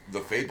collection of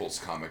the Fables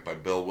comic by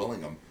Bill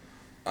Willingham.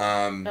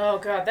 Oh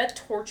god, that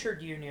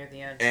tortured you near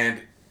the end.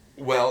 And,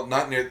 well,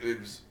 not near, it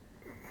was,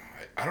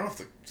 I don't know if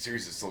the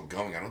series is still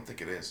going, I don't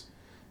think it is.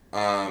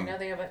 Now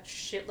they have a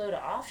shitload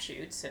of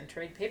offshoots and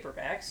trade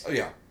paperbacks. Oh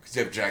yeah, because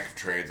they have Jack of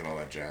Trades and all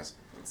that jazz.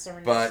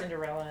 But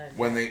Cinderella.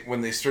 When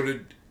they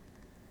started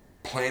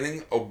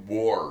planning a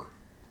war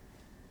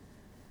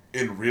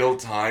in real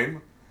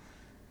time,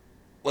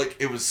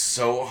 it was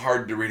so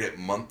hard to read it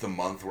month to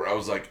month, where I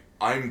was like,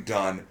 I'm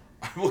done.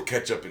 I will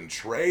catch up in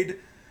trade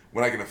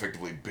when I can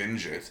effectively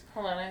binge it.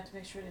 Hold on, I have to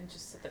make sure I didn't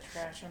just set the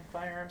trash on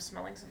fire. I'm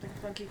smelling something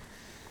funky.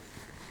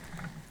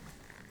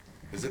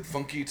 Is it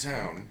Funky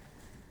Town?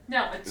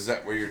 No, it's... Is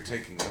that where you're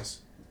taking us?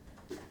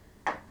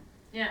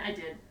 Yeah, I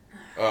did.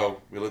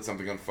 Oh, we lit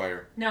something on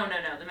fire. No.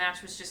 The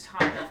match was just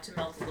hot enough to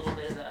melt a little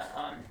bit of the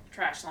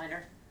trash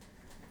liner.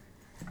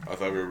 I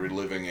thought we were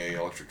reliving a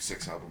Electric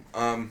Six album.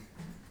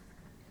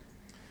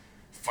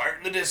 Fire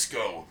in the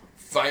disco.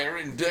 Fire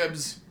in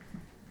Deb's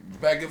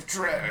bag of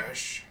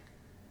trash.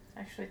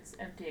 Actually, it's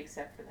empty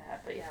except for the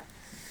hat, but yeah.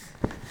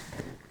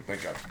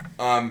 Thank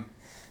God.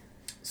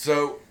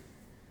 So,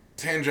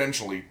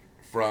 tangentially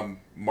from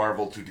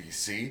Marvel to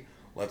DC,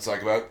 let's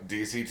talk about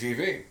DC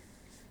TV.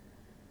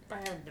 I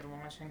haven't been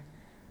watching.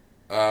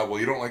 Well,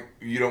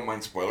 you don't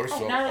mind spoilers,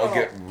 so I'll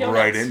get Go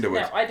right nuts. into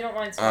it. No, I don't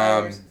mind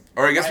spoilers.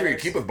 Or I guess we could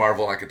keep with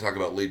Marvel and I could talk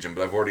about Legion,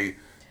 but I've already...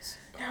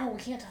 No, we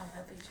can't talk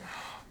about Legion.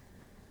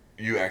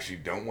 You actually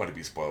don't want to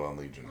be spoiled on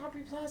Legion.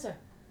 Aubrey Plaza.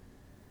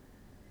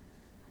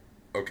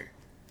 Okay.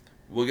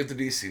 We'll get to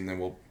DC and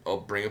then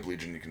I'll bring up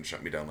Legion. You can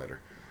shut me down later.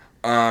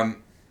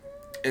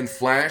 In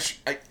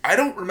Flash, I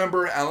don't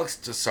remember Alex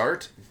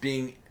Dessart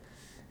being...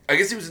 I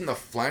guess he was in the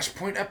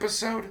Flashpoint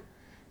episode,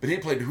 but he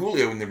played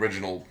Julio in the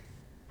original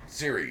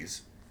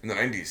series, in the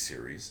 90s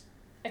series.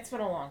 It's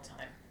been a long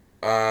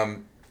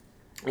time.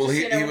 Well,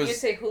 he was... when you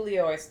say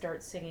Julio, I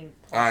start singing...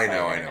 I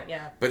know.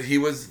 Yeah. But he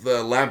was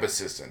the lab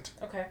assistant.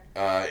 Okay.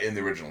 In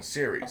the original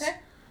series. Okay.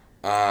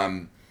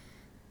 Kind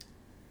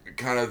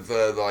of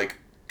the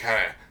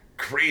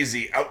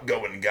crazy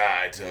outgoing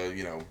guy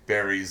to,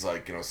 Barry's,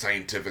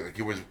 scientific...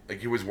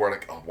 He was wore,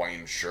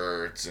 Hawaiian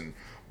shirts and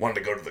wanted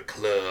to go to the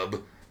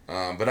club,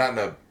 but not in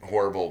a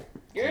horrible,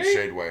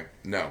 cliched way.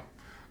 No.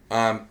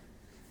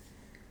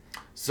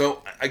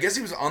 So, I guess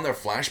he was on their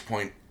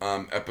Flashpoint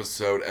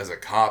episode as a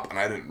cop, and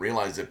I didn't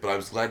realize it, but I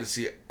was glad to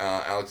see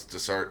Alex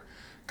Dessart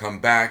come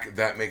back.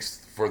 That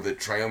makes for the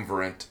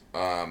triumvirate,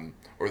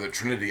 or or the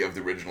trinity of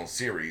the original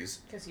series.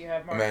 Because you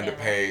have Amanda Hamill.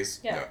 Pays.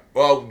 Yeah.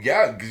 Well,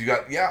 yeah, because you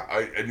got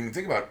I didn't even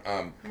think about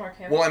Mark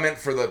Hamill. Well, I meant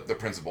for the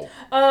principal.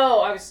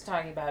 Oh, I was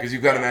talking about because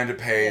you've got Amanda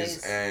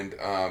Pays and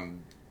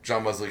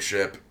John Wesley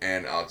Shipp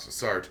and Alex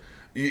Lassard.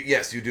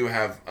 Yes, you do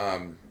have.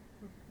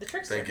 The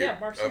trickster. Thank you. Yeah,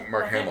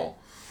 Mark Hamill.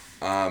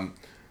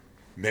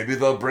 Maybe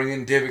they'll bring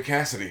in David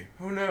Cassidy.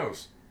 Who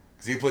knows?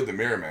 Because he played the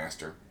Mirror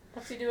Master.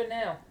 What's he doing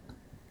now?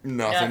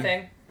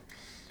 Nothing.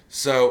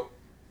 So,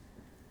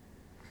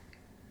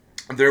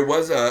 there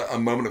was a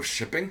moment of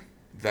shipping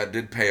that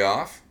did pay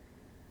off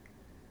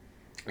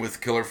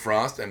with Killer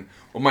Frost, and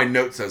my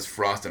note says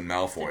Frost and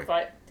Malfoy.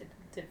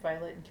 Did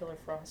Violet and Killer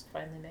Frost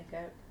finally make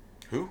out?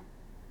 Who?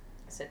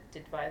 I said,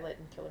 did Violet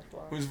and Killer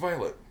Frost? Who's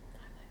Violet?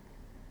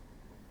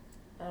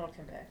 That'll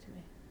come back to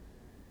me.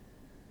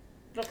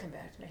 It'll come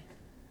back to me.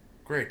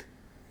 Great.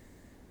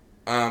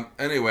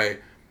 Anyway,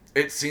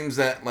 it seems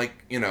that,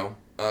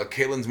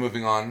 Caitlin's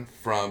moving on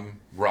from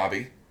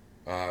Robbie,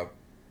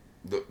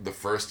 the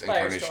first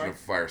incarnation of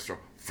Firestorm.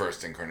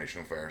 First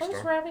incarnation of Firestorm. What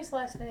was Robbie's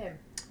last name?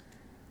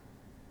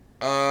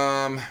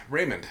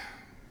 Raymond.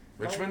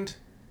 Richmond?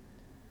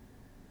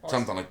 Well,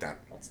 something like that.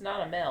 It's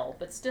not a Mel,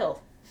 but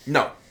still.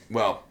 No.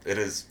 Well, it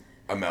is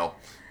a Mel.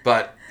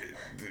 But,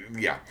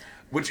 yeah.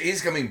 Which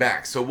he's coming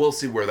back, so we'll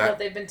see where that... Well,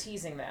 they've been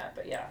teasing that,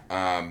 but yeah.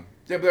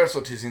 Yeah, but they're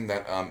also teasing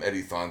that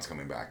Eddie Thawne's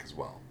coming back as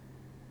well.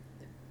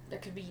 There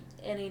could be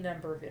any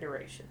number of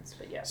iterations,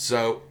 but yes.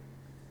 So,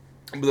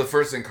 the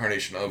first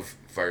incarnation of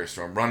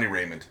Firestorm, Ronnie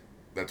Raymond,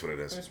 that's what it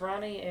is. It was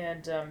Ronnie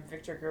and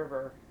Victor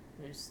Gerber,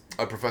 who's...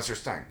 Professor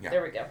Stein, yeah.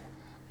 There we go.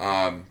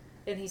 And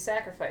he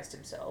sacrificed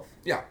himself.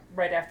 Yeah.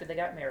 Right after they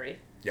got married.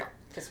 Yeah.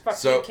 Because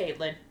fuck you,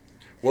 Caitlin.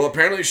 Well,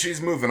 apparently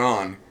she's moving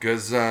on,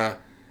 because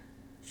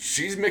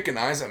she's making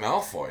eyes at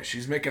Malfoy.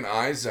 She's making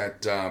eyes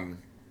at...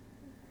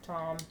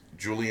 Tom.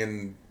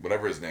 Julian,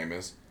 whatever his name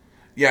is.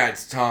 Yeah,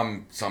 it's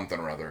Tom something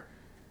or other.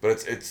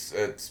 But it's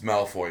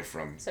Malfoy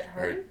from... Is it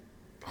Hardy?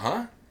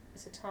 Huh?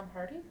 Is it Tom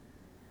Hardy?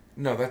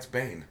 No, that's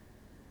Bane.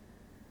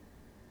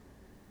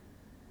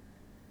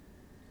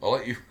 I'll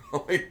let you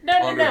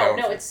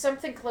No, it's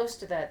something close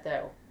to that,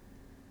 though.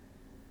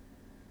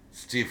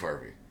 Steve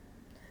Harvey.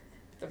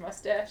 The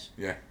mustache?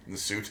 Yeah, in the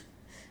suit.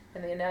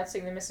 And the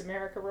announcing the Miss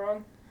America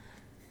wrong?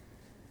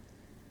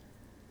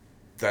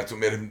 That's what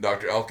made him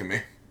Dr.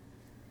 Alchemy.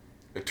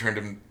 It turned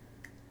him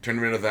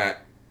into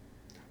that.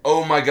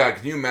 Oh my god,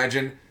 can you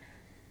imagine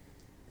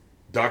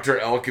Dr.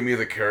 Alchemy,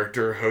 the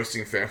character,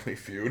 hosting Family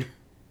Feud?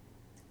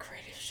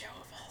 Greatest show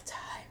of all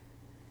time.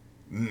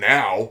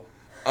 Now.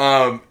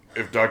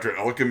 If Dr.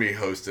 Alchemy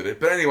hosted it.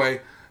 But anyway,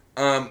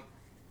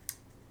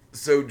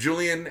 so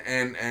Julian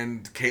and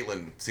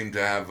Caitlin seem to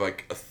have, a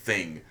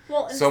thing.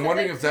 Well, so I'm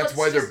wondering if that's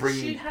why they're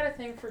bringing... She had a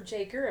thing for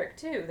Jay Garrick,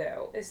 too,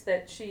 though, is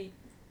that she...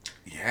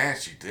 Yeah,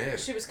 she did.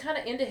 She was kind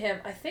of into him.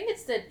 I think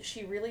it's that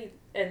she really...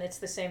 And it's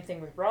the same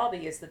thing with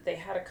Robbie, is that they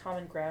had a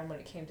common ground when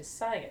it came to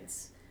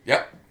science.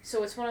 Yep.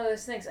 So it's one of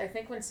those things. I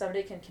think when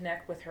somebody can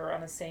connect with her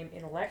on the same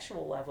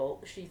intellectual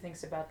level, she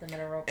thinks about them in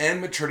her own...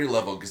 And maturity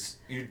level, because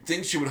you'd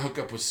think she would hook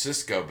up with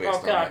Cisco based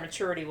on that.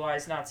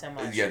 Maturity-wise, not so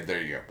much. Yeah,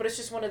 there you go. But it's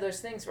just one of those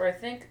things where I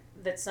think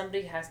that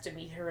somebody has to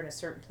meet her in a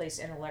certain place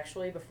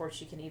intellectually before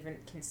she can even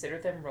consider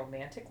them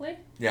romantically.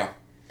 Yeah.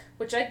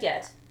 Which I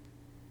get.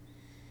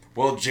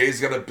 Well, Jay's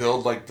got to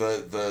build,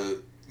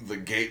 the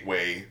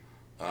gateway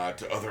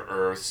to other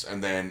Earths,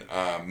 and then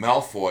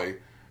Malfoy,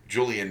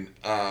 Julian...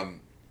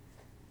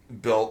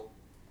 built.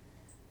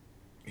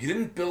 He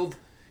didn't build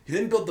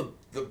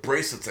the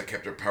bracelets that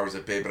kept her powers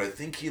at bay, but I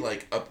think he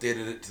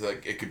updated it to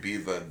it could be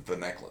the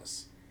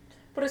necklace.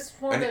 But it's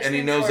one of those and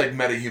he things knows where,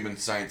 metahuman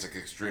science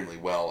extremely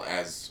well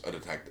as a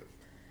detective.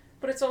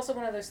 But it's also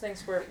one of those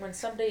things where when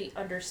somebody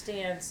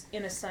understands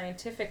in a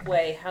scientific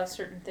way how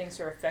certain things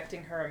are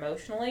affecting her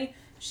emotionally,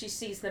 she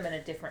sees them in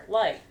a different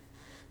light,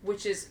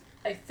 which is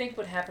I think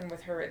what happened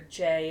with her at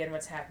Jay and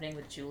what's happening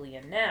with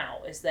Julian now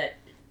is that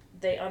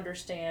they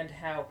understand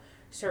how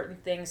certain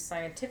things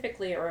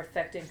scientifically are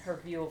affecting her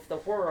view of the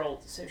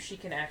world, so she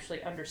can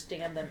actually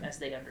understand them as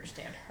they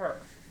understand her.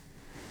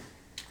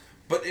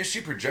 But is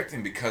she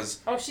projecting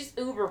because... Oh, she's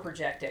uber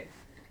projecting.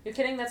 You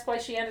kidding? That's why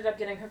she ended up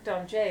getting hooked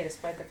on Jay,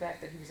 despite the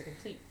fact that he was a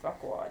complete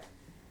fuckwad.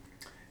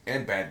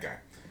 And bad guy.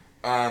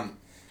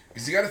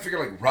 Because you gotta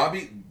figure,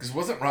 Robbie... Because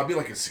wasn't Robbie,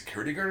 a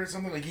security guard or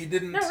something? He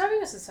didn't... No, Robbie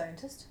was a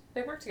scientist.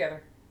 They worked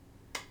together.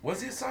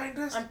 Was he a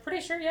scientist? I'm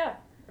pretty sure, yeah.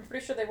 I'm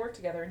pretty sure they worked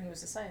together and he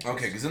was a scientist.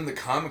 Okay, because in the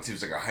comics he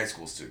was a high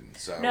school student.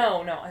 So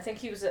no, I think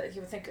he was a. He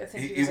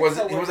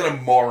wasn't a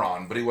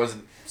moron, but he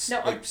wasn't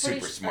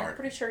super smart. I'm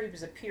pretty sure he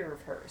was a peer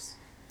of hers.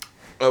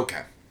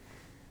 Okay.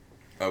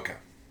 I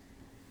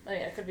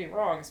mean, I could be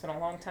wrong. It's been a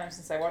long time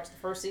since I watched the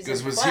first season.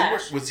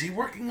 Because was he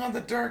working on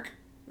the Dark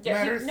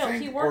Matter thing? No,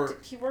 he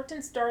worked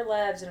in Star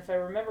Labs, and if I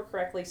remember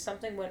correctly,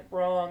 something went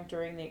wrong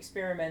during the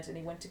experiment, and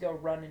he went to go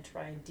run and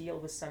try and deal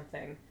with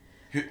something.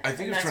 I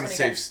think he was trying to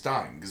save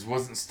Stein, because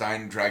wasn't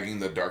Stein dragging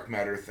the dark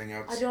matter thing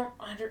out?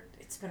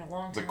 It's been a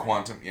long time. The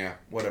quantum, yeah,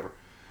 whatever.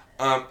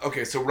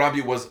 Okay, so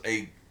Robbie was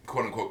a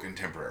quote-unquote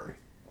contemporary,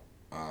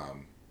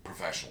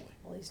 professionally.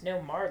 Well, he's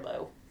no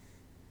Marlowe.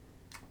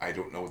 I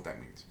don't know what that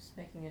means. Just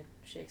making a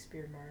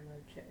Shakespeare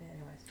Marlowe joke.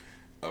 Anyways.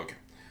 Okay.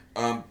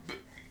 But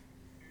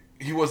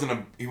he wasn't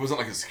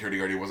like a security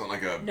guard. He wasn't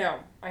like a... No,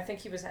 I think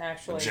he was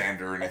actually... a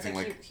janitor or anything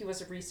like... he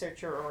was a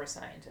researcher or a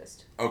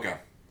scientist. Okay.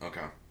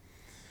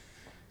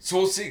 So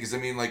we'll see, because, I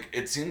mean, like,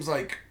 it seems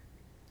like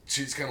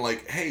she's kind of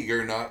like, hey,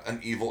 you're not an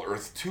evil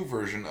Earth 2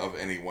 version of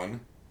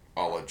anyone,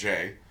 a la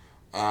Jay.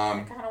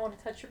 I kind of want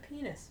to touch your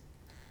penis.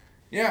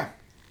 Yeah.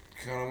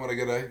 Kind of want to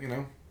get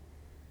a,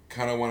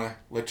 kind of want to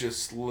let you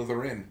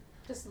slither in.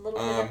 Just a little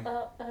bit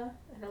of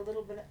and a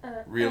little bit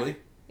of Really?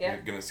 Yeah.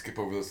 You're going to skip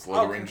over the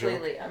slither in joke?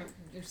 Completely.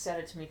 You've said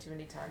it to me too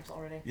many times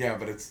already. Yeah,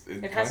 but it's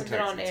in it context. Hasn't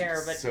been on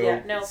air, but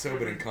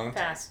but in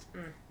context.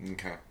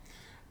 Fast.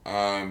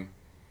 Okay.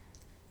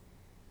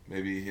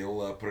 Maybe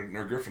he'll put it in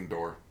her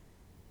Gryffindor.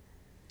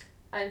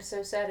 I'm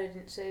so sad I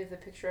didn't save the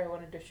picture I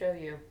wanted to show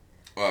you.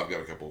 Well, I've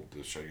got a couple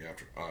to show you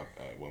after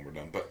when we're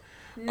done, but...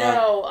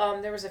 No,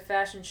 there was a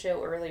fashion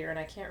show earlier, and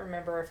I can't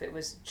remember if it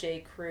was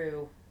J.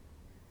 Crew.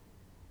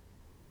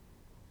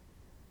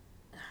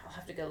 I'll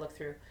have to go look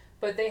through.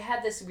 But they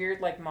had this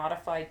weird, like,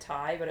 modified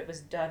tie, but it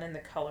was done in the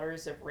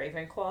colors of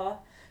Ravenclaw.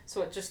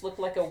 So it just looked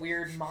like a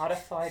weird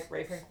modified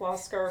Ravenclaw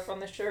scarf on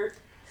the shirt.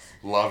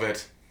 Love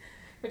it.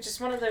 Which is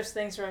one of those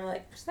things where I'm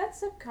like, was that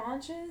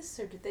subconscious,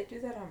 or did they do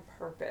that on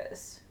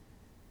purpose?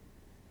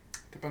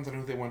 Depends on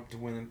who they want to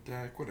win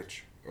at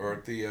Quidditch. Or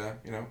at the,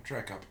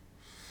 track cup.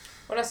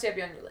 What else do you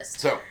have on your list?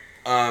 So,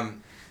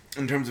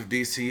 in terms of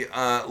DC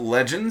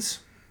Legends,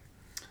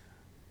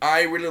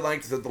 I really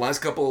liked that the last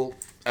couple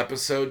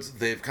episodes,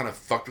 they've kind of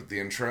fucked with the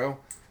intro.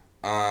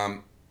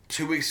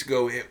 2 weeks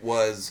ago, I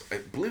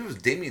believe it was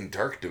Damien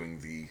Dark doing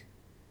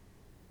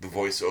the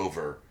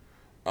voiceover.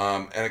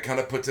 And it kind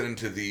of puts it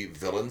into the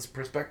villain's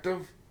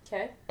perspective.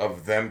 Okay.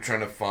 Of them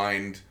trying to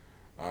find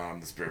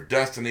the Spirit of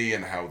Destiny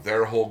and how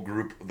their whole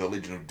group, the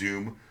Legion of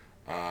Doom,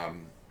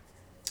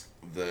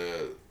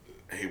 the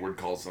Hayward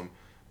calls them,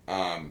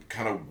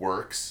 kind of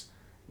works.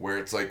 Where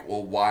it's like,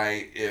 well,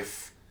 why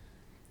if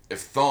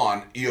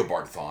Thawne,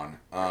 Eobard Thawne,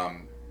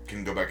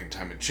 can go back in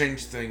time and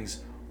change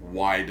things,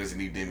 why does he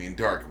need Damien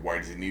Dark? Why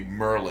does he need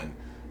Merlin?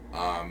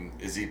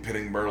 Is he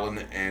pitting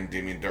Merlin and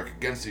Damien Dark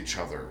against each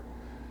other?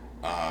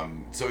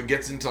 So it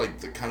gets into like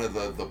the kind of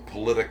the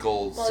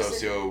political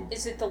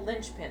Is it the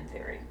linchpin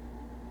theory?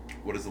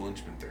 What is the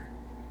linchpin theory?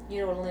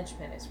 You know what a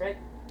linchpin is, right?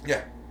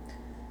 Yeah.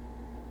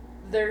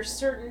 There's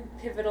certain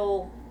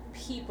pivotal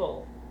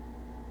people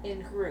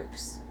in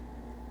groups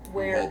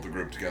where who hold the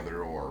group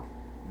together or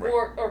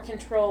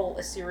control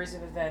a series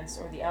of events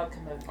or the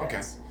outcome of events.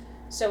 Okay.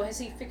 So has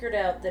he figured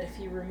out that if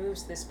he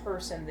removes this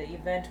person, the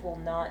event will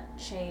not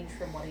change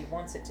from what he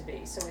wants it to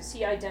be? So is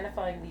he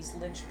identifying these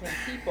linchpin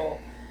people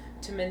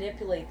to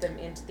manipulate them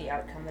into the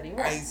outcome that he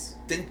wants?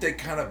 I think they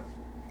kind of,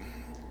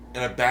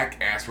 in a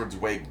back-asswards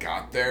way,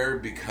 got there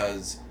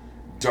because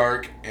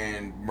Dark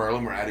and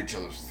Merlin were at each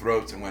other's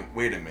throats and went,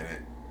 wait a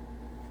minute.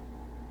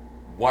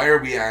 Why are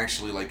we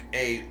actually, like,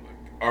 A,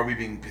 are we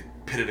being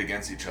pitted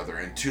against each other?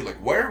 And 2, like,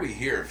 why are we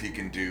here if he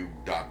can do ...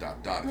 if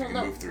he can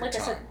move through like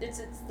time? Like I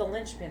said, it's the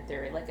linchpin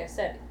theory. Like I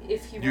said,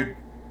 if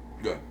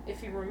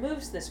he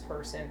removes this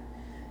person,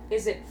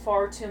 is it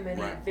far too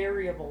many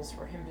variables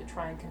for him to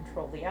try and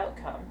control the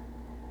outcome?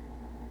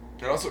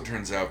 It also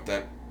turns out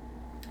that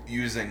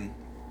using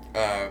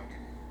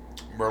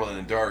Merlin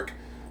and Dark,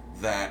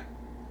 that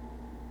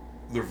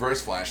the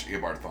Reverse Flash,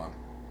 Eobard Thawne,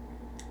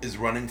 is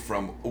running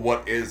from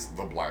what is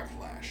the Black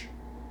Flash.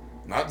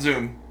 Not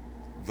Zoom,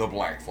 the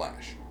Black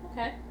Flash.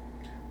 Okay.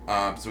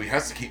 So he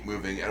has to keep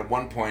moving. At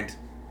one point,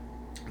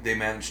 they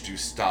managed to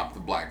stop the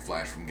Black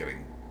Flash from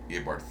getting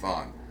Eobard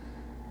Thawne,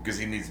 because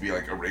he needs to be,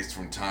 like, erased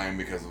from time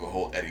because of the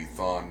whole Eddie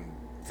Thawne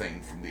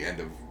thing from the end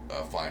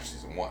of Flash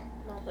Season 1.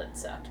 Well, that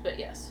sucked, but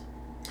yes.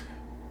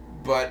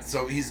 But,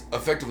 so he's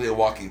effectively a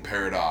walking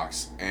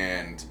paradox,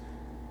 and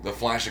the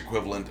Flash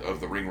equivalent of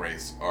the Ring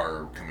Wraiths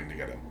are coming to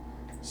get him.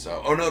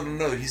 So,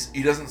 no,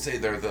 he doesn't say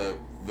they're the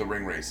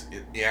Ring Wraiths.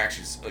 It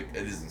actually, like,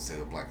 it doesn't say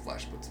the Black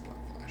Flash, but it's the Black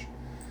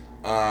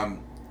Flash.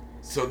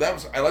 So that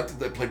was, I liked that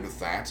they played with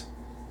that,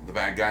 the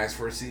bad guys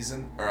for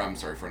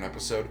for an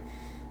episode.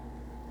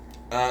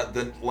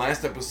 The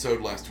last episode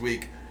last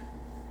week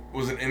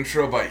was an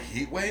intro by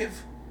Heatwave,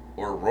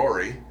 or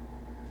Rory.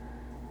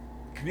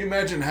 Can you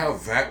imagine how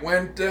that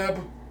went,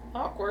 Deb?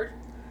 Awkward.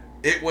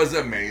 It was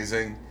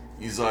amazing.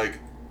 He's like,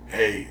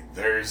 hey,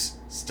 there's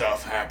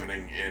stuff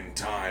happening in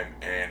time,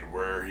 and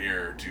we're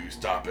here to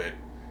stop it,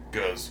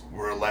 because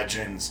we're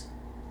legends.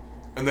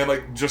 And then,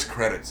 like, just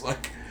credits.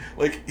 Like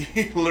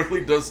he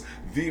literally does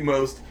the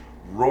most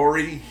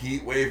Rory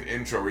Heatwave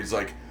intro, where he's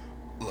like,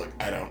 look,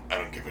 I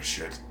don't give a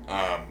shit.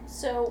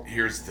 So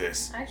here's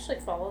this. I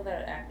actually follow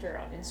that actor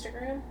on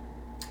Instagram.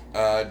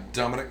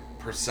 Dominic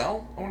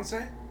Purcell, I want to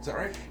say. Is that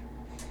right?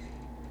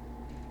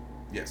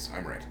 Yes,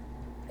 I'm right.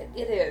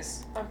 It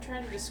is. I'm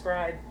trying to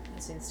describe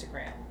his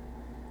Instagram.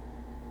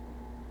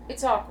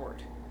 It's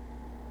awkward.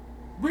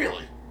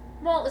 Really?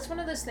 Well, it's one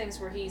of those things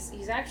where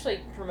he's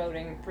actually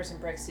promoting Prison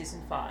Break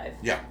Season 5.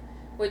 Yeah.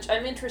 Which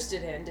I'm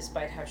interested in,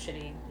 despite how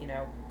shitty,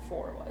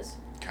 4 was.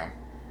 Okay.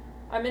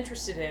 I'm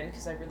interested in,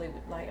 because I really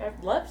would like.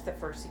 I've loved the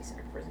first season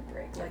of Prison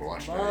Break. Like,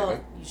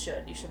 you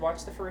should. You should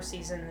watch the first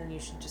season, and then you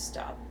should just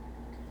stop.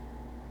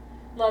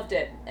 Loved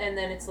it. And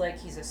then it's like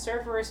he's a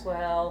surfer as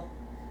well,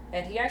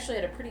 and he actually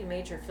had a pretty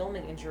major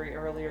filming injury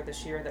earlier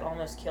this year that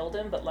almost killed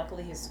him, but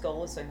luckily his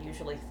skull is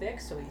unusually thick,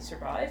 so he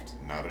survived.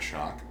 Not a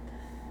shock.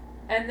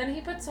 And then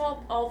he puts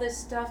all this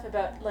stuff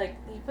about, like,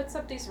 he puts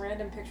up these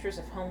random pictures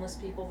of homeless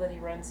people that he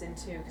runs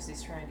into because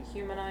he's trying to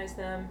humanize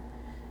them.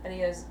 And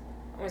he has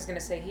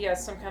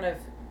some kind of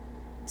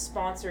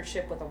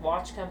sponsorship with a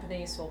watch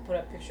company, so he'll put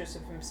up pictures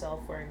of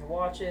himself wearing the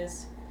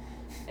watches.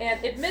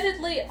 And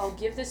admittedly, I'll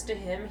give this to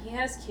him, he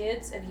has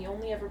kids, and he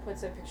only ever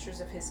puts up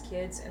pictures of his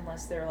kids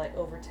unless they're, like,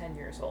 over 10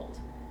 years old.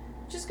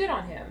 Which is good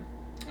on him.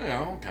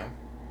 Yeah, okay.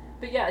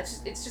 But yeah,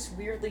 it's just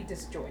weirdly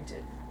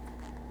disjointed.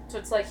 So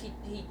it's like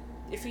he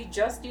if he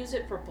just used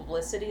it for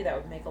publicity, that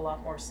would make a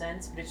lot more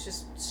sense, but it's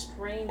just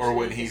strange. Or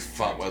when he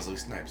fought Wesley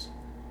Snipes.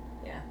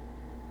 Yeah.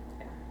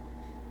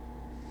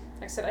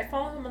 Like I said, I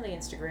follow him on the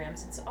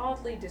Instagrams. It's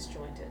oddly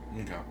disjointed.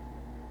 Okay.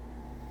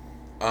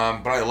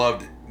 But I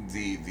loved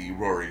the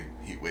Rory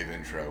Heatwave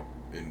intro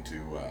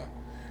into...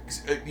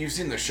 you've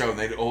seen the show, and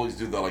they'd always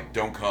do the, like,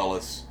 don't call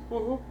us,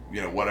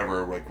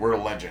 whatever, like, we're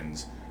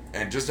legends.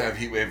 And just to have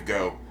Heatwave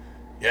go,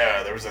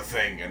 yeah, there was a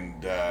thing,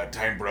 and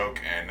time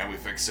broke, and now we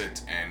fix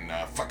it, and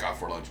fuck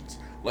off, we're legends.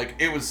 Like,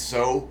 it was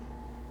so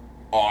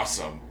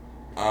awesome.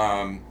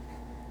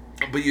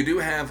 But you do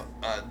have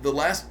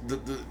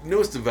the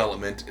newest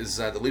development is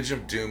that the Legion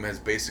of Doom has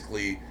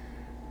basically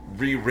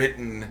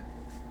rewritten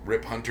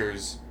Rip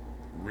Hunter's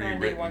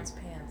Grande wants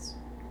pants.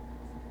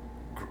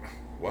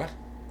 What?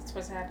 That's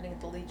what's happening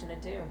at the Legion of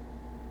Doom.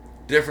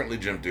 Different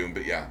Legion of Doom,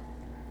 but yeah.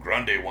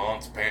 Grande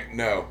wants pants.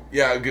 No.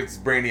 Yeah, it's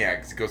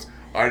Brainiac. He goes,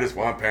 I just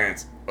want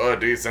pants. A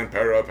decent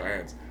pair of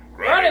pants.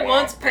 Grande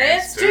wants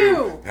pants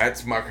too.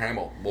 That's Mark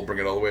Hamill. We'll bring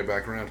it all the way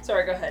back around.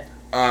 Sorry, go ahead.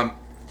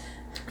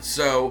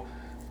 So,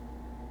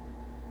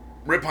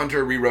 Rip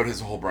Hunter rewrote his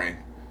whole brain.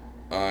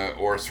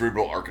 Or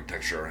cerebral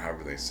architecture, or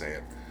however they say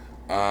it.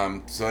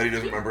 So that he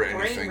doesn't remember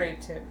anything. Brain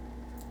raped him.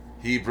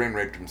 He brain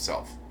raped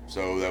himself.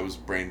 So that was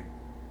brain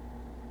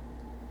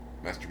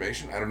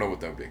masturbation? I don't know what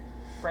that would be.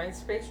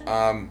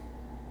 Brainstation?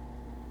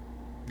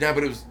 Yeah,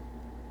 but it was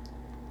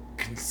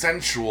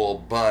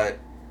consensual, but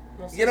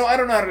I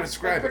don't know how to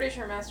describe it. I'm pretty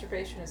sure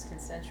masturbation is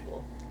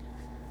consensual.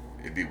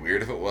 It'd be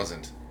weird if it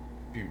wasn't.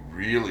 It'd be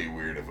really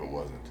weird if it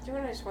wasn't. You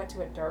and I just went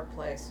to a dark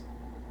place.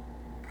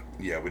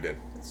 Yeah, we did.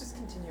 Let's just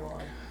continue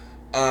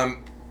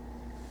on.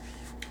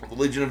 The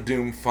Legion of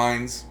Doom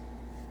finds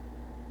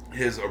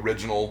his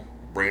original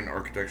brain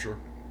architecture,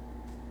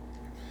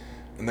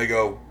 and they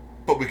go,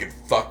 but we could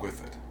fuck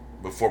with it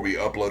before we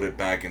upload it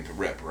back into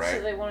RIP, right?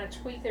 So they want to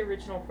tweak the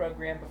original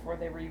program before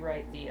they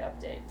rewrite the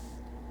update.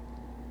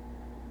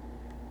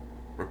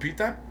 Repeat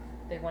that?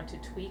 They want to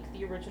tweak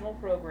the original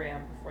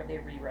program before they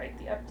rewrite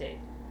the update.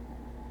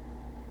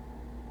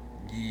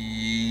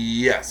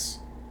 Yes.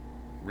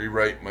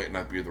 Rewrite might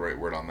not be the right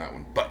word on that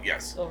one, but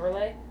yes.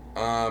 Overlay?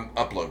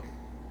 Upload.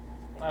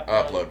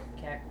 Upload.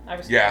 Okay. I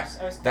was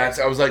close.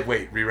 I was like,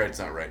 wait, rewrite's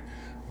not right.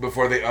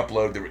 Before they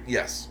upload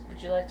yes.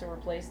 Would you like to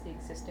replace the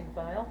existing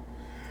file?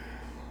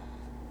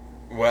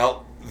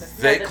 Well,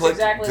 they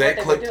clicked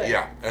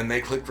and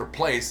they clicked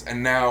replace,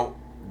 and now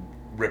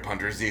Rip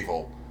Hunter's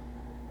evil.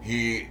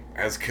 He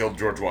has killed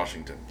George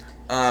Washington.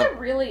 He's a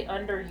really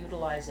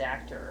underutilized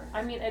actor.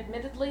 I mean,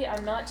 admittedly,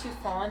 I'm not too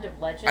fond of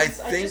Legends.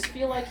 I just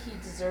feel like he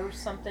deserves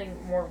something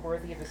more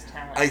worthy of his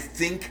talent.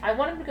 I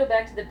want him to go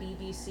back to the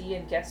BBC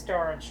and guest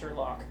star on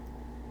Sherlock.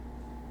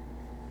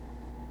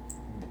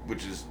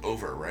 Which is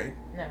over, right?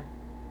 No.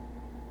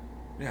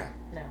 Yeah.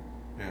 No.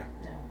 Yeah.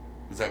 No.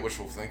 Is that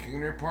wishful thinking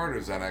on your part, or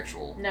is that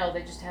actual... No,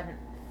 they just haven't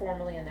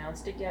formally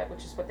announced it yet,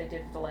 which is what they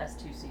did for the last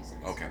 2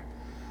 seasons. Okay.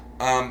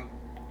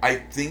 I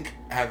think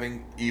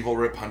having evil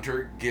Rip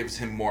Hunter gives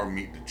him more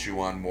meat to chew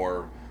on,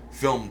 more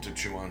film to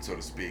chew on, so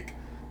to speak.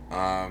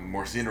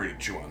 More scenery to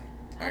chew on,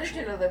 actually. How did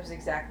you know that was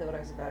exactly what I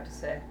was about to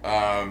say?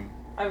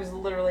 I was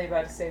literally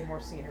about to say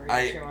more scenery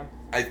to chew on.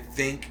 I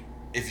think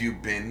if you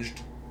binged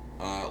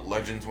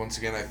Legends once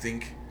again, I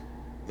think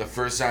the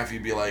first half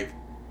you'd be like,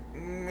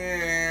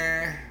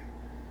 meh.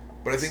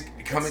 But I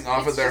think coming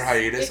off of their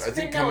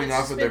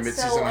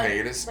mid-season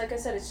hiatus... Like I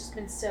said, it's just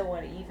been so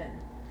uneven.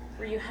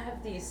 Where you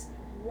have these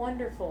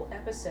wonderful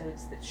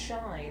episodes that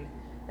shine,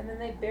 and then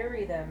they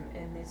bury them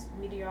in this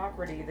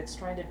mediocrity that's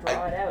trying to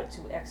draw it out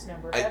to X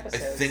number of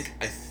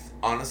episodes.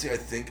 Honestly, I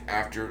think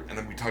after,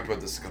 and we talked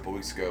about this a couple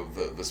weeks ago,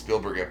 the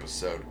Spielberg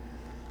episode,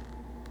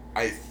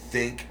 I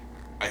think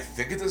at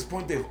this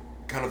point they've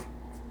kind of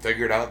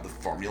figured out the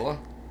formula,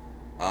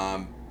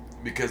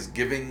 because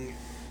giving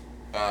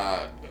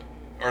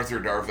Arthur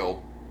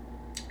Darvill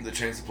the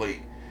chance to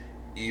play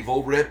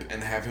evil Rip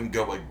and have him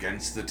go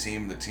against the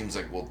team's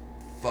like, well,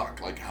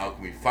 fuck, like, how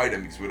can we fight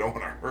him because we don't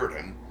want to hurt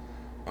him?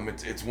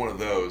 It's one of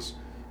those.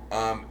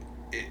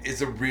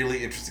 It's a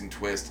really interesting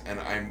twist, and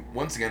I'm,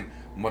 once again,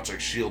 much like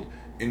S.H.I.E.L.D.,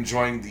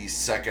 enjoying the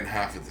second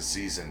half of the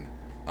season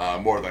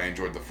more than I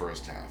enjoyed the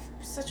first half.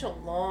 Such a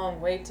long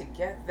way to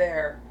get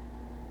there.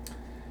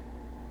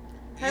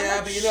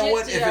 Yeah, but you know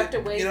what?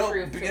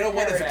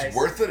 If it's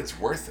worth it, it's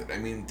worth it. I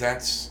mean,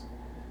 it's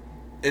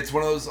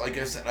one of those. Like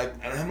I said, I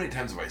don't know how many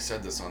times have I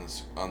said this on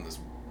this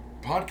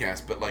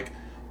podcast, but like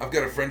I've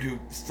got a friend who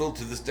still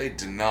to this day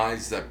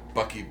denies that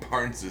Bucky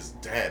Barnes is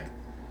dead,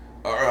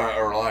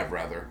 or alive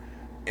rather,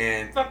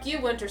 and fuck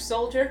you, Winter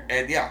Soldier.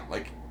 And yeah,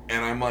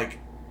 and I'm like,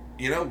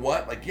 you know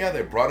what? Like, yeah,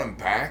 they brought him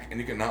back, and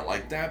you can not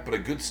like that, but a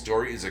good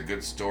story is a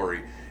good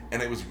story,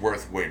 and it was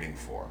worth waiting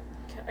for.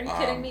 Are you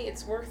kidding me?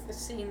 It's worth the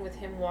scene with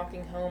him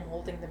walking home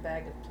holding the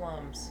bag of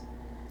plums.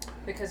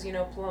 Because,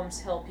 plums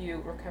help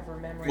you recover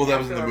memory. Well, that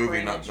was in the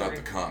movie, not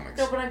the comics.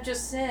 No, but I'm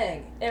just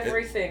saying,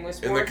 everything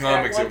was worth in the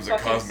comics, it was a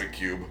cosmic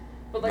cube,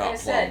 but like not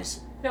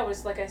plums.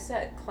 It's like I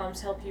said,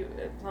 plums help you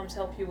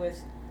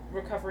with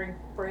recovering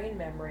brain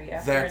memory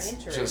after an injury.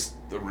 That's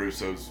just the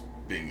Russos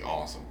being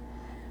awesome.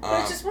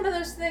 But it's just one of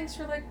those things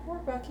for like poor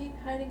Bucky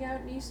hiding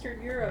out in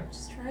Eastern Europe,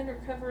 just trying to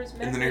recover his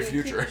memory in the near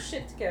future. And keep his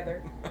shit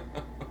together.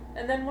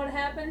 And then what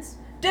happens?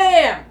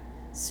 Damn!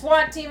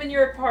 SWAT team in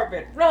your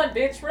apartment. Run,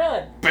 bitch,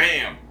 run!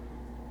 Bam!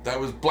 That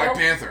was Black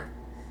Panther.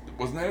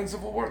 Wasn't that in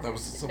Civil War? That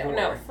was the Civil War.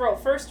 No,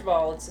 first of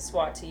all, it's a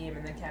SWAT team,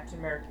 and then Captain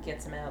America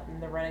gets him out,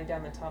 and they're running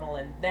down the tunnel,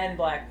 and then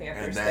Black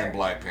Panther's there. And then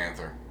Black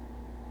Panther.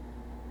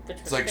 Which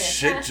was it's like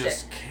fantastic. Shit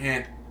just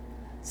can't.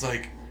 It's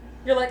like.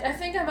 You're like, I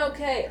think I'm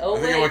okay. Oh, I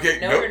think I'm okay.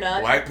 No, nope. You're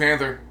not. Black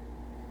Panther.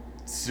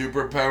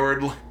 Super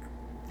powered,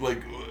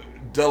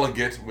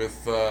 delegate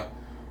with,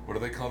 what do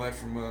they call that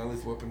from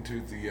Lethal Weapon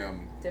 2? The,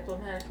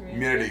 diplomatic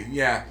immunity.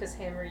 Yeah. Because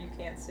Hammer, you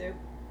can't sue.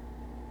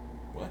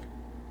 What?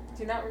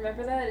 Do you not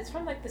remember that? It's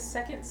from, the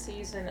second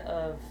season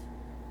of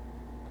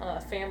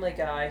Family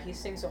Guy. He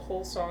sings a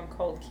whole song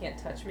called Can't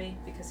Touch Me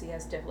because he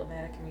has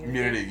diplomatic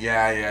immunity.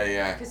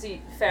 Yeah. Because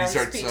he founds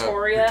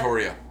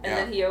Pretoria.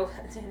 And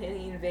then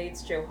he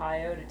invades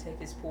Ohio to take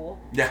his pool.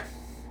 Yeah.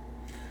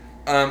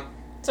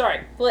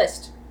 Sorry,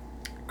 list.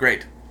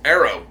 Great.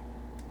 Arrow.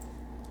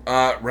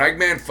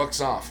 Ragman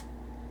fucks off.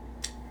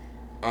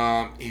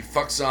 He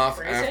fucks off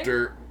Phrasing?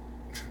 after...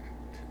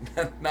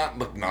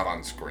 not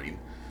on screen.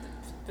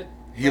 But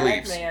he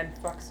leaves. Ragman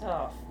fucks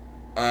off.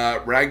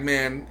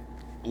 Ragman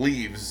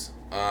leaves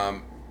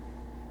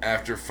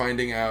after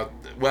finding out...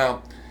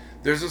 Well,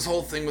 there's this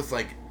whole thing with,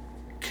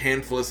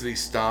 can Felicity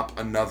stop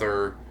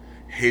another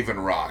Haven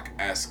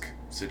Rock-esque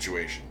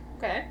situation?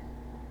 Okay.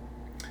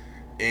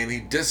 And he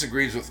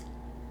disagrees with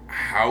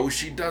how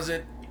she does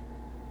it,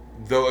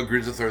 though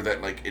agrees with her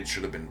that, it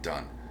should have been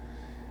done.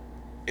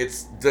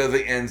 It's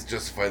the ends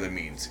justify the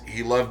means.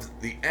 He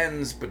loved the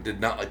ends, but did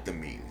not like the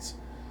means.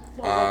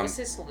 Well, what was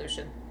his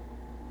solution?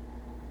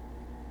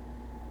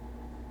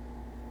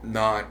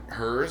 Not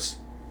hers.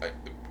 It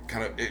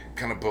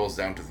kind of boils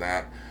down to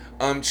that.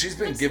 She's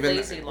been given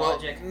lazy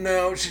logic.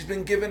 No, she's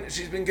been given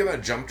a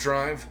jump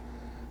drive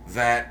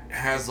that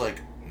has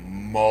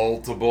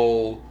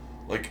multiple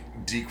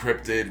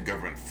decrypted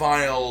government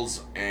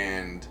files,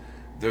 and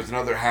there's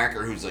another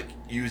hacker who's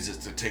uses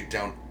to take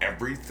down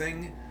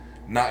everything,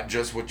 not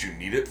just what you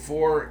need it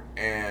for,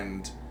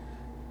 and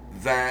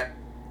that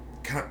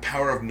kind of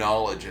power of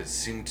knowledge has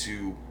seemed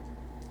to,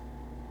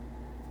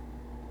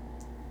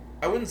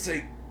 I wouldn't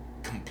say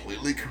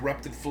completely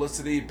corrupted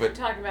Felicity, but...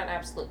 You're talking about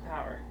absolute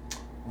power.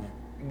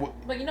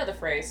 Well, you know the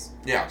phrase.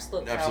 Yeah,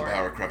 absolute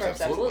power corrupts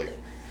absolutely.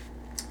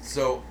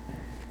 So,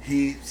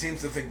 he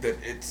seems to think that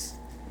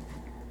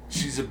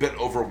she's a bit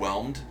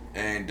overwhelmed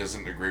and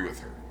doesn't agree with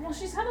her. Well,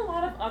 she's had a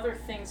lot of other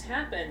things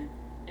happen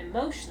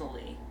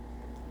emotionally.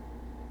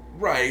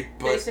 Right,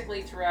 but...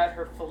 Basically throughout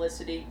her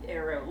Felicity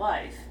Arrow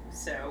life,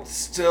 so...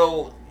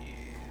 Still...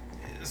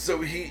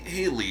 So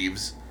he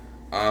leaves,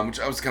 which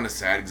I was kind of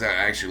sad because I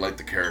actually liked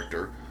the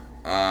character.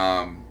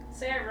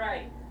 Say it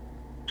right.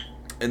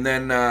 And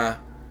then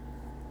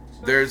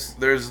there's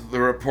the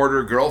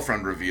reporter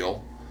girlfriend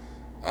reveal.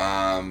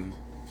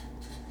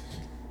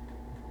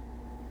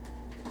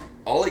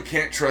 Ollie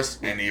can't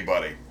trust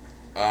anybody.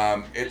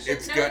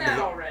 It's gotten that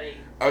already.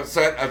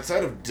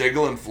 Outside of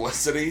Diggle and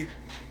Felicity,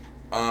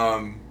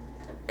 and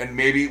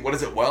maybe what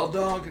is it, Wild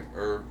Dog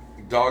or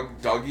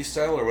Doggy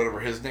Style or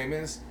whatever his name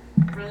is.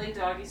 Really,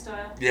 Doggy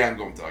Style? Yeah, I'm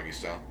going with Doggy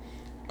Style.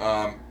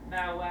 Bow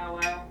wow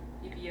wow,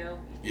 yippee-yo,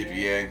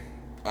 yippee-yay.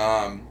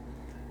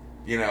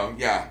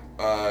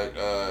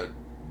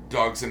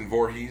 Dogson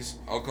Voorhees,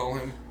 I'll call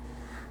him.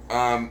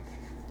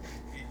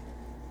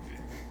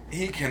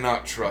 He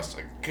cannot trust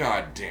a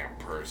goddamn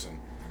person.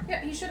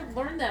 Yeah, he should have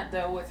learned that,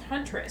 though, with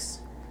Huntress.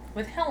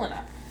 With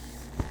Helena.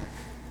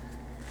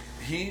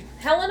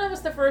 Helena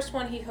was the first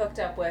one he hooked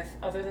up with,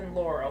 other than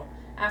Laurel,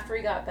 after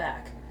he got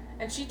back.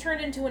 And she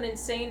turned into an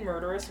insane,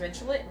 murderous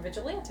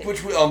vigilante.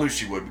 Which we all knew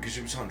she would, because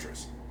she was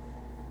Huntress.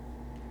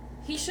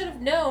 He should have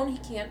known he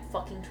can't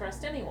fucking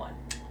trust anyone.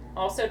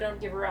 Also,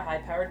 don't give her a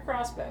high-powered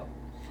crossbow.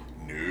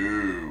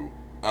 No.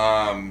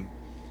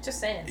 Just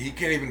saying. He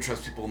can't even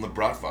trust people in the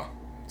Bratva.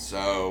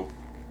 So...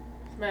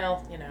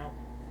 Well,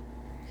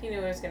 he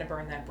knew he was going to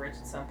burn that bridge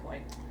at some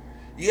point.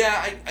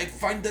 Yeah, I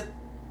find that...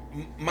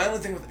 My only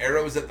thing with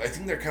Arrow is that I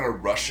think they're kind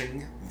of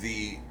rushing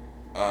the...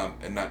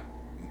 and not...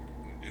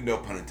 No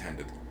pun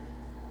intended.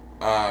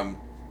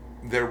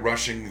 they're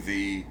rushing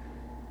the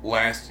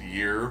last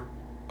year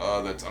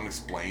that's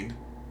unexplained.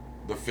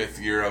 The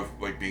 5th year of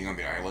like being on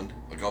the island,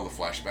 like all the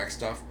flashback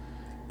stuff.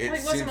 He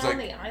wasn't on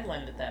the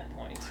island at that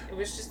point. It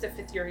was just the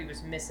 5th year he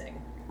was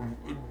missing.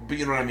 But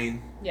you know what I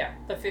mean? Yeah,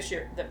 the fish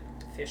year. Yeah,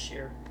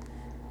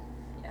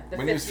 the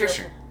when he was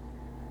fishing.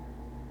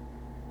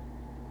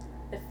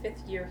 The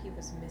 5th year he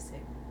was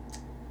missing.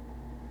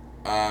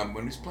 When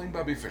he was playing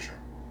Bobby Fischer.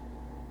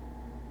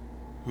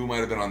 Who might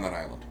have been on that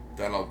island?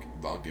 That I'll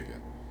give you.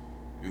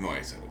 Even though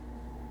I said it.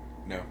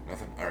 No?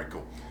 Nothing? Alright,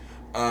 cool.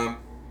 I'm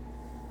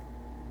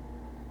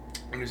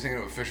just hanging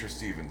out with Fisher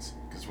Stevens.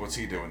 Because what's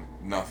he doing?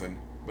 Nothing.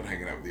 But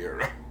hanging out with the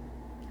Arrow.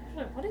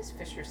 What is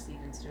Fisher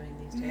Stevens doing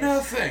these days?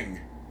 Nothing.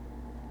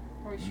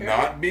 Are we sure?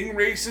 Not being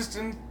racist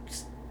in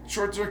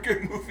short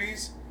circuit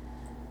movies.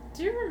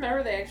 Do you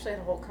remember they actually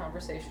had a whole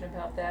conversation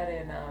about that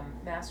in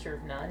Master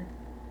of None?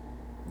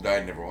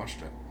 I never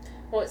watched it.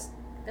 Well, it's...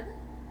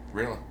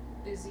 Really?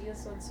 Is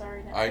Aziz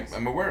Ansari Netflix?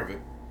 I'm aware of it.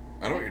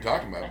 I know what you're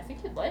talking about. I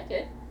think you'd like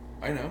it.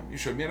 I know. You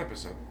showed me an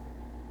episode.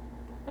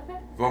 Okay.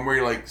 The one where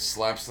he like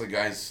slaps the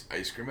guy's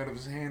ice cream out of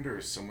his hand, or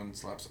someone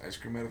slaps ice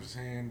cream out of his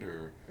hand,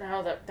 or...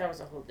 No, that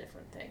was a whole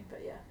different thing,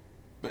 but yeah.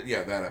 But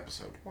yeah, that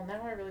episode. Well,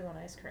 now I really want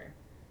ice cream.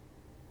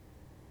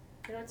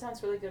 You know what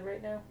sounds really good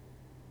right now?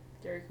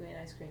 Dairy Queen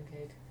ice cream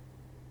cake.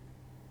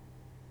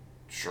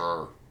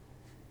 Sure.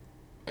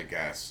 I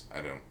guess.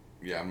 I don't...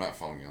 Yeah, I'm not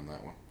following you on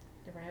that one.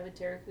 You ever have a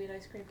Dairy Queen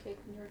ice cream cake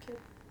when you were a kid?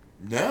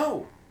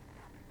 No!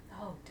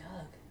 Oh,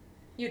 Doug.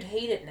 You'd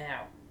hate it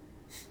now.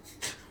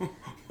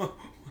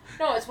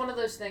 No, it's one of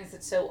those things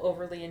that's so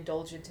overly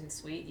indulgent and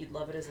sweet, you'd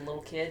love it as a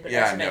little kid, but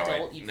as an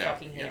adult, you'd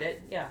fucking hate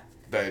it. Yeah.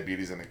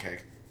 Diabetes in a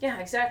cake. Yeah,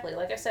 exactly.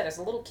 Like I said, as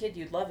a little kid,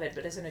 you'd love it,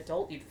 but as an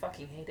adult, you'd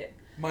fucking hate it.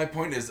 My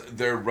point is,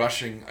 they're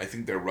rushing... I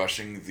think they're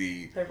rushing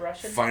the... They're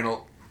rushing?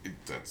 Final...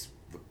 That's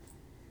the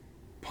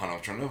pun I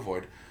was trying to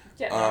avoid.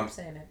 Yeah, no, I'm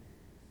saying it.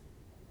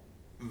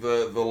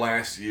 The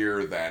last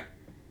year that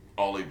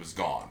Ollie was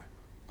gone.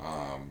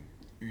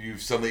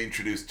 You've suddenly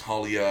introduced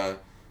Talia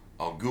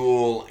Al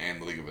Ghul and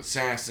the League of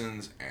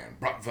Assassins and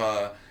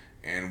Bratva,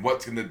 and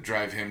what's going to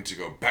drive him to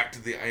go back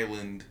to the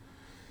island.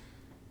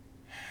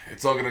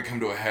 It's all going to come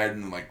to a head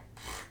in like,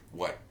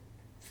 what?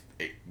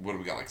 8, what do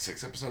we got, like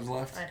 6 episodes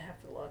left? I'd have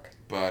to look.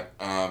 But,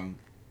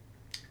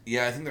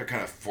 yeah, I think they're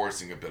kind of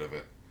forcing a bit of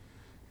it.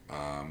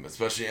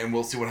 Especially, and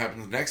we'll see what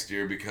happens next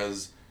year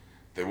because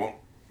they won't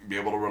be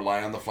able to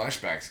rely on the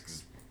flashbacks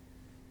because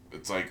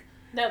it's like...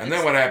 No, and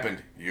then what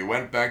happened? You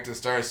went back to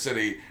Star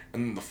City,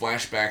 and the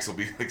flashbacks will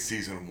be like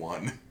season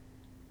 1.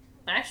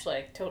 Actually,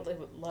 I totally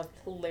would love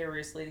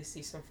hilariously to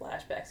see some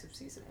flashbacks of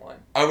season 1.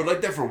 I would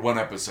like that for one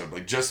episode,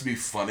 like just to be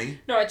funny.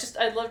 No,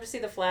 I'd love to see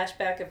the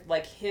flashback of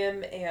like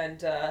him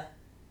and oh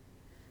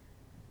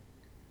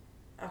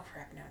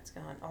crap, now it's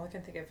gone. All I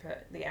can think of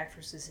the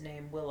actress's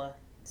name, Willa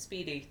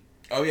Speedy.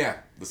 Oh yeah,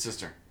 the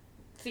sister.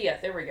 Thea,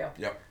 there we go.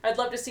 Yep. I'd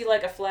love to see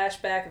like a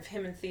flashback of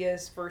him and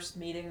Thea's first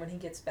meeting when he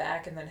gets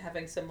back, and then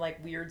having some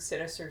like weird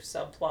sinister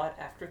subplot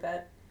after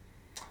that.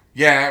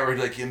 Yeah, or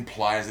like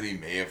implies that he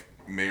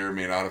may or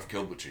may not have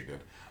killed, which he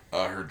did.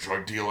 Her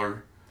drug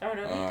dealer. Oh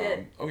no, he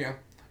did. Oh yeah,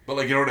 but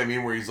like you know what I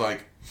mean, where he's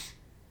like.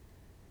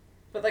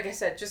 But like I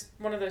said, just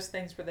one of those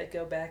things where they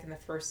go back in the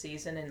first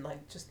season and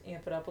like just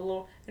amp it up a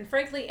little. And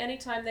frankly,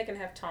 anytime they can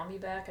have Tommy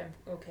back, I'm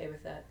okay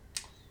with that.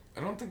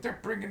 I don't think they're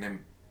bringing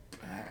him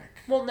back.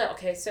 Well, no,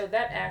 okay, so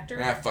that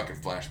actor... fucking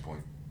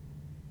Flashpoint.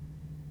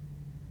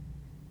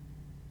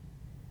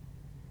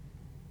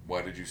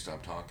 Why did you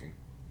stop talking?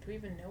 Do we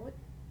even know it?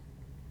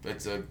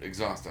 It's an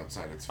exhaust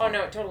outside, it's fine. Oh,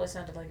 no, it totally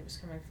sounded like it was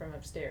coming from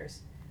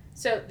upstairs.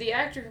 So, the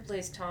actor who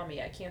plays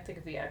Tommy, I can't think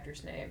of the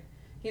actor's name.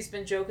 He's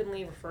been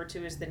jokingly referred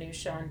to as the new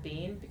Sean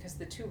Bean because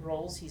the 2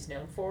 roles he's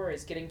known for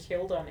is getting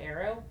killed on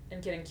Arrow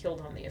and getting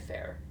killed on The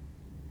Affair.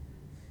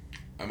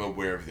 I'm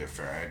aware of The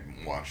Affair. I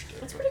haven't watched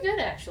it. It's pretty good,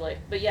 actually.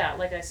 But yeah,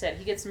 like I said,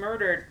 he gets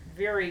murdered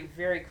very,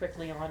 very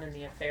quickly on in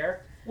The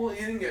Affair. Well,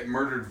 he didn't get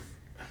murdered.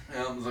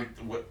 It was like,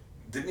 what?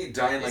 Didn't he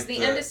die in like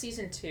the end of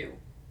season 2.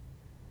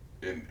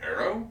 In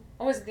Arrow?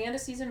 Oh, was it the end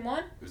of season 1?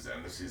 It was the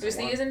end of season 1. It was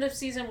the end of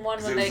season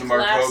 1 when they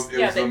collapsed.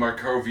 It was the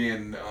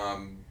Markovian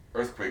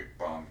earthquake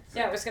bomb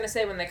thing. Yeah, I was going to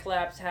say when they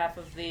collapsed half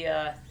of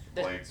the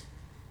blades.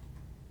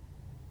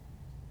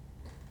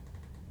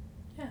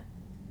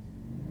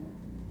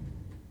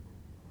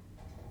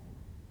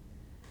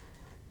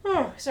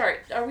 Oh, sorry.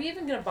 Are we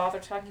even going to bother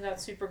talking about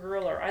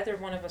Supergirl, or either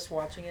one of us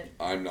watching it?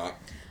 I'm not.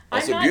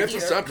 Also, do you have to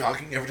stop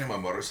talking every time a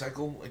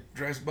motorcycle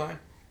drives by?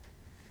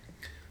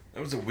 That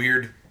was a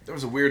weird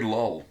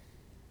lull.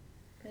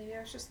 Maybe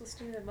I was just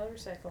listening to the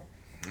motorcycle.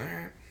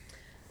 Alright.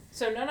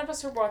 So none of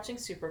us are watching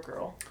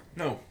Supergirl.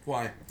 No.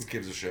 Why? Who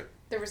gives a shit?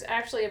 There was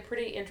actually a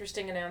pretty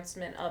interesting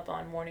announcement up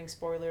on Morning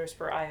Spoilers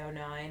for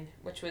IO9,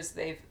 which was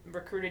they've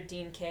recruited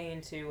Dean Cain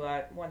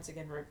to once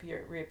again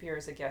reappear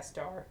as a guest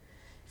star.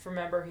 If you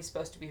remember, he's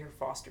supposed to be her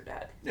foster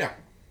dad. Yeah.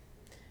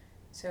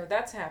 So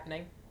that's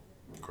happening.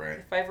 Great.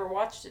 If I ever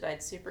watched it,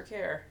 I'd super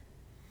care.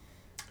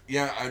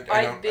 Yeah,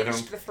 I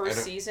binged the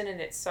first season and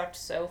it sucked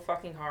so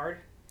fucking hard.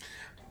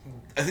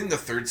 I think the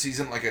third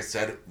season, like I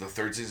said, the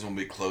third season will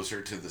be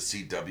closer to the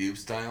CW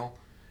style.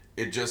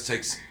 It just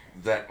takes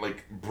that,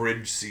 like,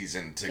 bridge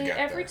season to get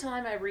every there.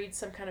 time I read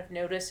some kind of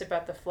notice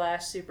about the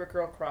Flash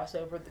Supergirl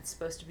crossover that's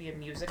supposed to be a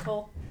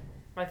musical,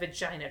 my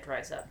vagina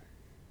dries up.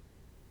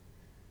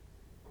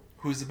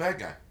 Who's the bad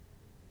guy?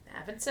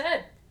 Haven't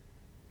said.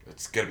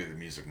 It's gotta be the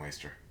Music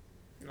Meister.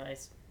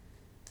 Nice.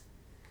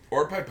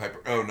 Or Pied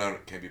Piper. Oh, no,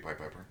 it can't be Pied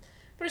Piper.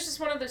 But it's just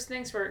one of those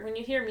things where when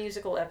you hear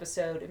musical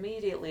episode,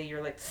 immediately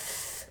you're like,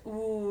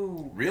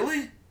 ooh.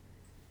 Really?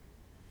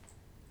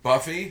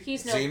 Buffy?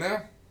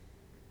 Xena?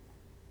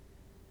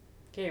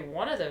 Okay,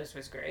 one of those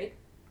was great.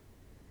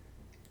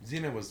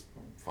 Xena was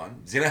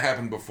fun. Xena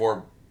happened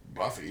before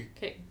Buffy.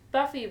 Okay,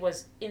 Buffy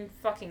was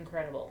fucking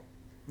incredible.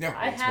 Yeah,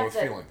 I have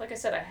that. Feeling. Like I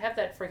said, I have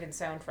that friggin'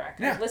 soundtrack.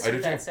 Yeah, I listen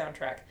to that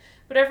soundtrack.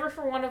 But every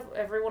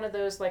one of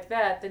those like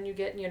that, then you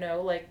get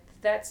like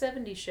that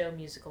 '70s show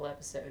musical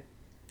episode.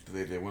 Did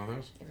they do one of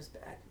those? It was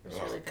bad. It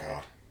was really bad.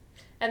 God.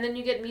 And then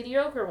you get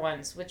mediocre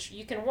ones, which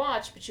you can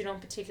watch, but you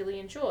don't particularly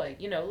enjoy.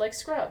 Like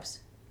Scrubs.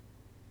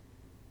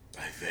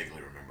 I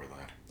vaguely remember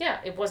that. Yeah,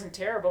 it wasn't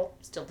terrible.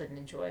 Still didn't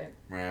enjoy it.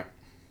 Right.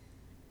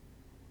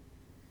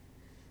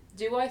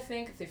 Do I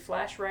think the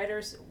Flash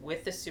writers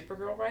with the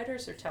Supergirl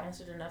writers are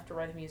talented enough to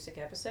write a music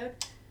episode?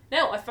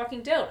 No, I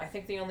fucking don't. I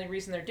think the only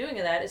reason they're doing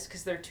that is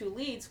because their two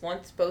leads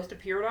both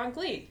appeared on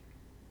Glee.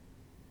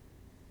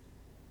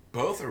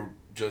 Both or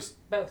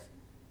just... Both.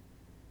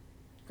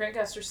 Grant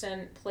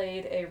Gustafson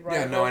played a rival.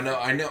 Yeah, no,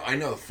 I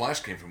know the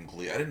Flash came from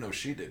Glee. I didn't know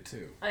she did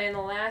too. In the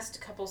last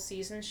couple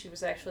seasons, she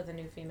was actually the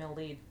new female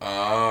lead.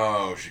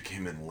 Oh, she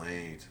came in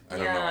late. I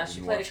don't know. Yeah,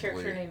 she played a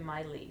character named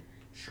Miley.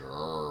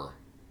 Sure.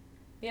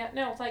 Yeah,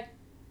 no, like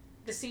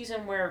the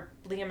season where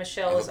Lea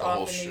Michele is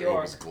off in New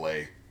York. Was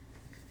Glee.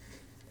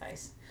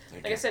 Nice.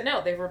 I said,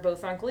 no, they were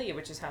both on Glee,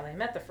 which is how they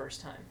met the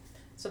first time.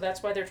 So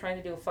that's why they're trying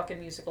to do a fucking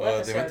musical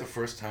episode. They met the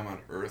first time on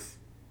Earth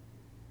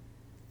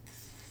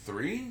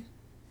 3?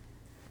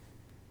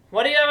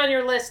 What do you have on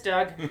your list,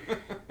 Doug?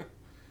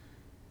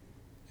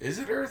 Is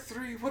it Earth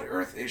 3? What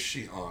Earth is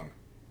she on?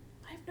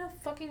 I have no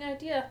fucking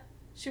idea.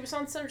 She was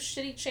on some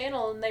shitty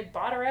channel and they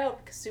bought her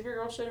out because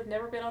Supergirl should have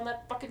never been on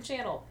that fucking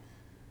channel.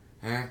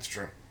 That's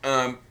true.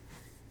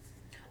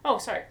 Oh,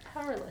 sorry.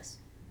 Powerless.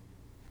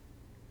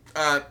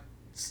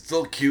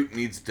 Still cute,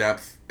 needs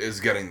depth,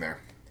 is getting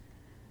there.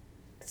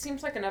 It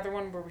seems like another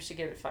one where we should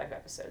give it 5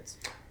 episodes.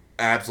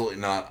 Absolutely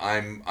not.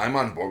 I'm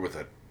on board with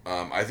it.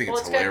 I think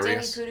it's hilarious.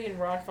 It's got Danny Pudi and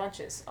Ron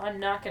Funches. I'm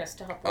not going to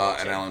stop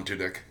watching. And Alan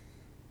Tudyk.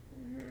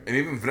 Mm-hmm. And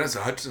even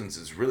Vanessa Hudgens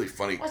is really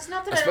funny. Well, it's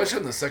not that especially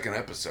in the second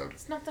episode.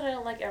 It's not that I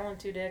don't like Alan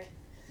Tudyk.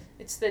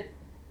 It's that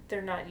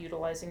they're not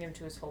utilizing him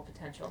to his full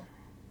potential.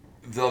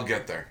 They'll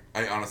get there.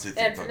 I honestly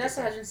think they'll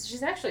Vanessa Hudgens,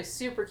 she's actually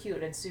super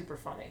cute and super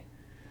funny.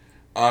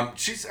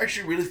 She's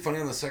actually really funny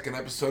in the second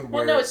episode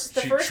where it's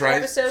the first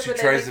episode she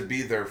tries to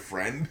be their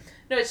friend.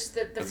 No, it's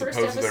the first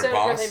episode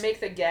where they make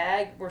the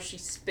gag where she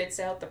spits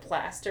out the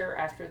plaster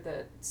after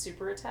the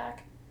super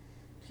attack.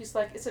 She's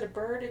like, is it a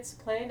bird? It's a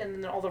plane?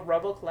 And then all the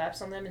rubble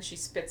collapses on them and she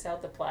spits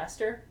out the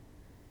plaster.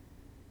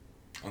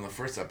 On the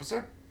first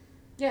episode?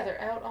 Yeah,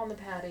 they're out on the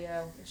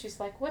patio. And she's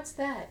like, what's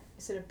that?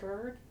 Is it a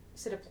bird?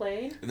 Is it a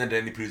plane? And then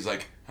Danny Pudi's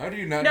like, how do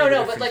you not know?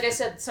 No, but like I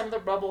said, some of the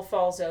rubble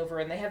falls over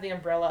and they have the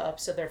umbrella up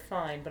so they're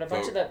fine. But a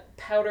bunch of the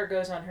powder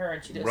goes on her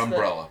and she does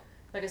umbrella.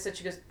 Like I said,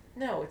 she goes,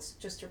 no, it's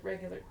just a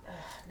regular...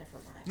 never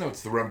mind. No,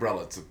 it's the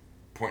umbrella. It's a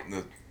point in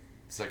the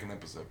second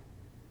episode.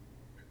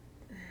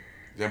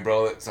 The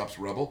umbrella that stops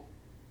rubble?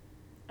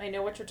 I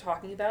know what you're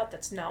talking about.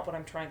 That's not what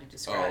I'm trying to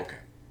describe. Oh, okay.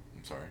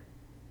 I'm sorry.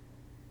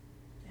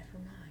 Never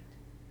mind.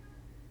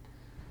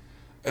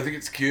 I think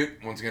it's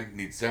cute. Once again, it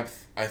needs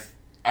depth.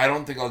 I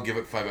don't think I'll give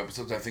it 5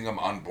 episodes. I think I'm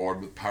on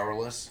board with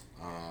Powerless.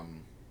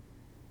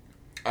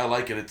 I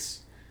like it.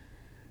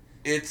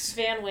 It's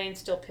Van Wayne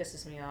still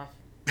pisses me off.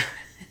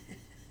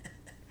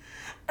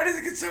 I just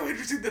think it's so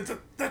interesting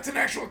that's an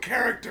actual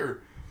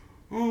character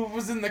who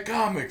was in the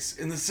comics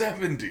in the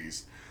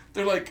 70s.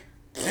 They're like,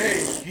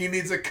 hey, he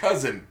needs a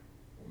cousin.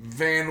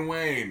 Van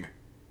Wayne.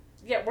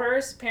 Yeah, where are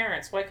his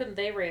parents? Why couldn't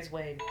they raise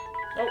Wayne?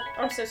 Oh,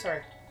 I'm so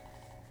sorry.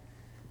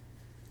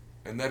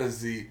 And that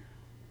is the...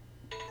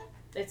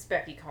 It's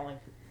Becky calling.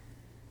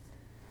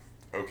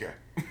 Okay.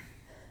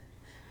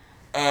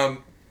 I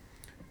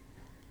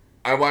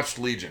watched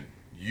Legion.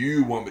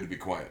 You want me to be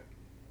quiet.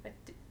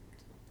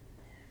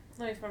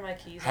 Let me find my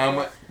keys. How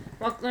much?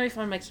 Well, let me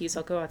find my keys.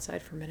 I'll go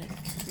outside for a minute.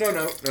 No. I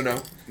don't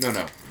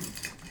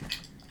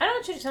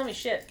want you to tell me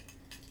shit.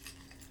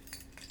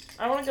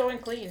 I want to go in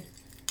clean.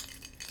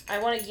 I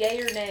want a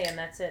yay or nay, and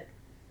that's it.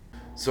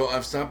 So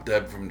I've stopped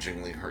Deb from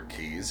jingling her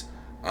keys.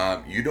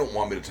 You don't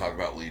want me to talk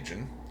about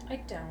Legion. I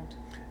don't.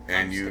 And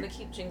I'm just going to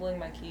keep jingling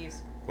my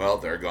keys. Well,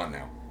 they're gone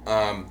now.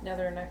 Now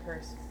they're in my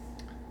purse.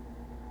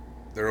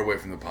 They're away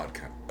from the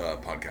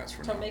podcast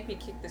for now. Don't make me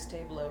kick this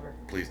table over.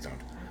 Please don't.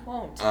 I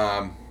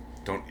won't.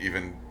 Don't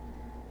even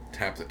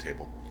tap the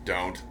table.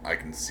 Don't. I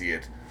can see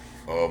it.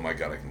 Oh my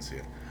god, I can see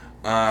it.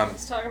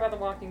 Let's talk about The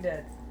Walking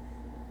Dead.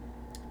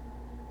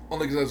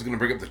 Only because I was going to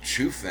bring up the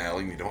Chew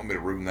finale, and you don't want me to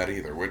ruin that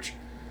either, which...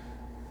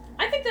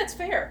 I think that's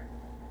fair.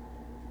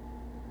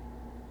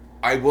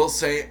 I will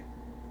say,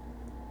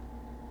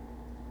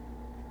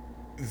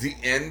 the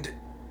end.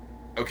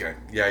 Okay,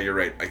 yeah, you're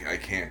right. I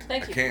can't.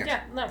 Thank you. I can't.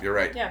 Yeah, no. You're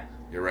right. Yeah.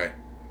 You're right.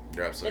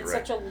 You're absolutely right.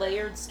 It's such a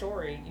layered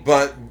story.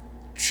 But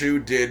Chew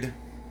did.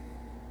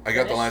 I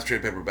got the last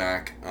trade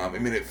paperback. I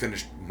mean, it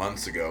finished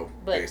months ago,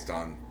 based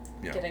on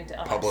getting to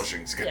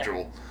publishing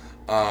schedule.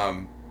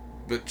 Yeah.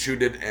 But Chew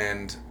did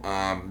end.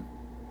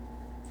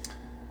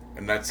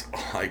 And that's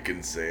all I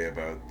can say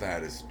about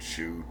that is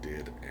Chew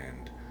did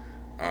end.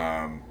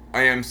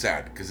 I am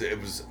sad because it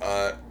was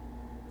a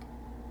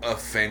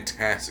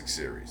fantastic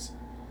series.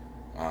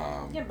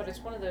 Yeah, but it's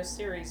one of those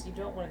series you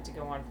don't want it to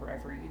go on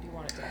forever. You do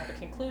want it to have a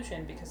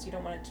conclusion because you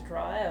don't want it to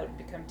draw out and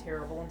become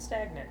terrible and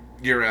stagnant.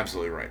 You're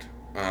absolutely right.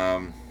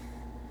 Can't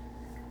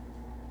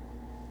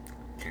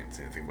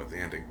say anything about the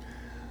ending.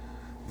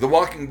 The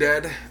Walking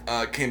Dead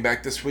came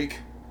back this week.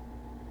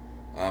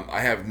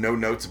 I have no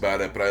notes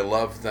about it, but I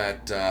love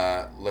that,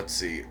 let's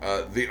see,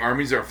 the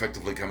armies are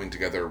effectively coming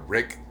together.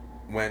 Rick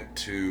went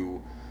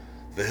to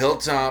the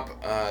Hilltop.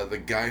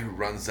 The guy who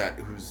runs that,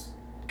 whose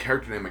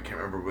character name I can't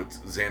remember, but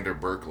Xander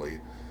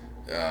Berkeley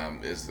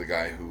is the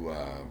guy who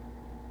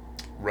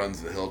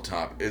runs the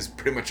Hilltop, is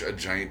pretty much a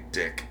giant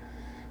dick.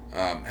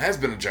 Has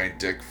been a giant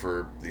dick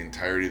for the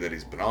entirety that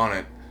he's been on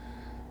it.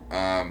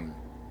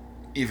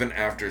 Even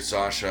after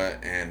Sasha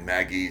and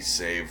Maggie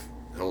save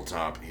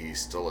Hilltop, he's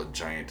still a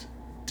giant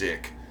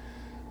dick.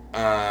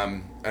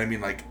 I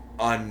mean, like,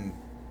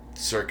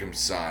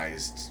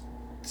 uncircumcised,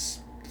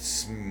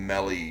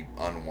 smelly,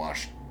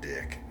 unwashed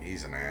dick.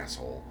 He's an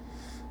asshole.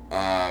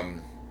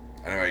 I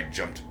know I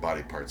jumped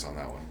body parts on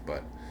that one,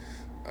 but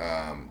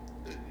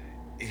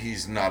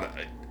he's not.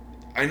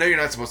 I know you're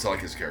not supposed to like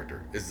his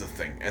character, is the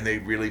thing, and they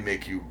really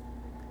make you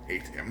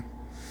hate him.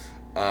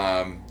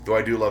 Though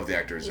I do love the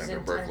actor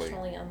Xander Berkeley. He's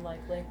intentionally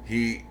unlikely.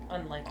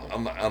 Unlikely.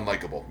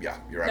 Unlikable. Yeah,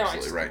 you're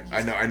absolutely right.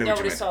 I know what you meant.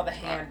 Nobody saw the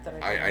hand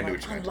that I knew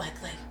what you meant.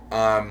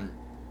 Unlikely.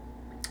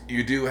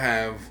 You do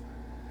have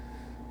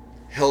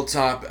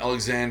Hilltop,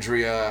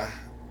 Alexandria,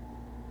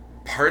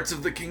 parts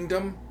of the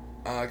kingdom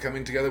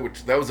coming together,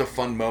 which that was a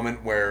fun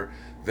moment where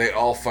they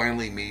all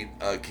finally meet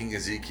King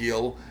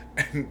Ezekiel,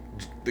 and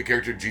the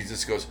character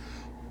Jesus goes,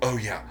 "Oh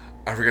yeah,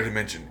 I forgot to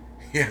mention,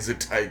 he has a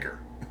tiger."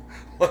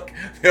 Like,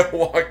 they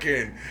walk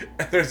in,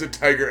 and there's a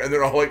tiger, and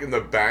they're all, like, in the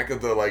back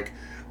of the, like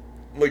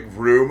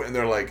room, and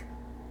they're, like,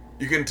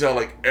 you can tell,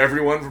 like,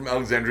 everyone from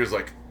Alexandria is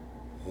like,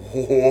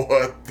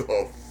 what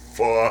the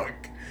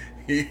fuck?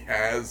 He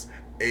has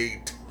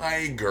a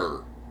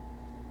tiger.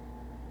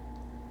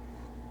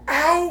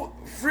 How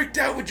freaked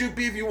out would you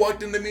be if you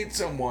walked in to meet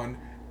someone,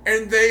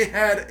 and they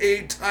had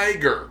a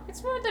tiger?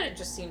 It's more that it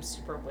just seems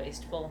super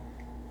wasteful.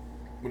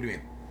 What do you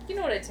mean? You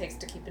know what it takes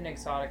to keep an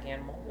exotic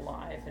animal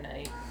alive in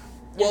a...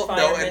 Well,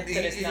 no, and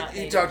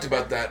he talked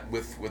about that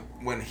with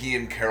when he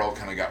and Carol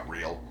kind of got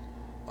real,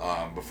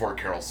 before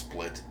Carol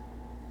split.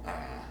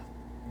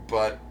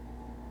 But,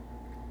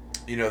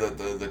 you know,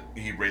 that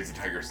he raised the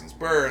tiger since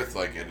birth,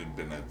 like, it had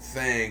been a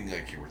thing,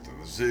 like, he worked at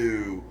the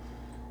zoo.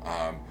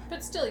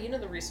 But still, you know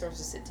the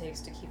resources it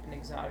takes to keep an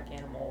exotic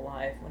animal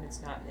alive when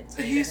it's not in its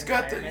native he's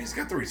got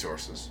the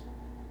resources.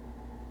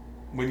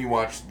 When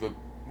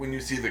you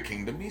see the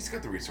kingdom, he's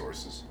got the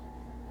resources.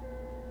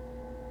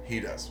 He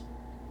does.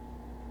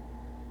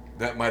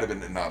 That might have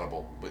been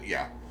inaudible, but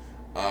yeah.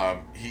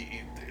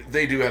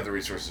 They do have the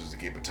resources to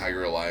keep a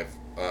tiger alive,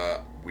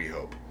 we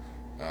hope.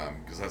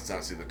 Because let's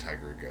not see the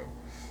tiger go.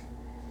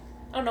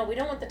 Oh no, we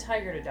don't want the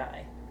tiger to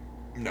die.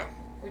 No.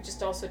 We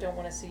just also don't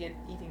want to see it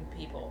eating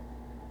people.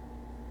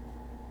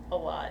 A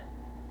lot.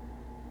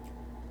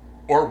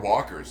 Or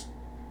walkers.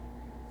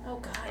 Oh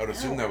god, I would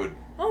assume that would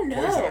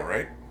poison it,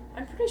 right?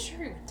 I'm pretty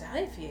sure he would die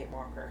if he ate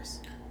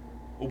walkers.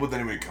 Well, but then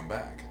he would come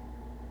back.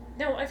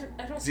 No, I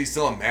don't... He's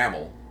still a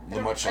mammal.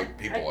 Much like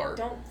people are. I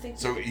don't think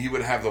so. He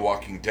would have the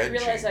Walking Dead. I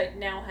realize I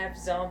now have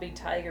zombie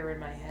tiger in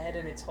my head,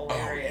 and it's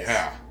hilarious. Oh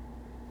yeah.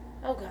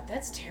 Oh god,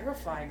 that's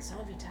terrifying.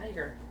 Zombie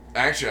tiger.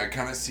 Actually, I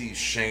kind of see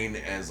Shane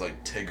as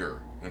like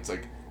Tigger. It's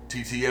like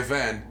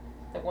TTFN.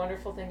 The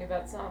wonderful thing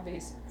about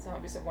zombies.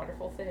 Zombies are a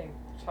wonderful thing.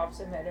 Tops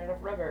are made out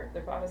of rubber.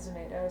 Their bottoms are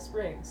made out of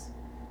springs.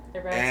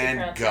 They're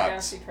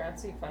bouncy,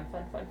 trouncy, fun.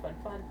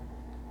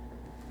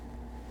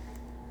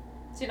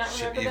 Do you not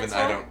remember that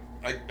song?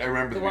 I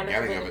remember the beginning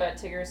of it. The wonderful thing about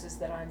Tiggers is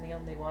that I'm the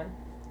only one.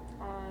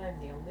 I'm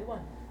the only one.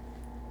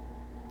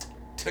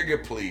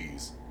 Tigger,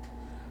 please.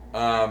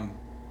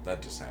 That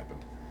just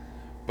happened.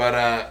 But,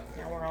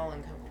 now we're all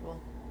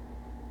uncomfortable.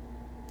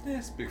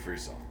 Yeah, speak for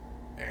yourself.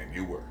 And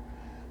you were.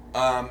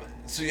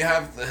 So you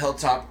have the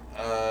Hilltop,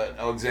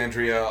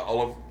 Alexandria,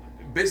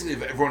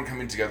 basically everyone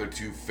coming together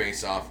to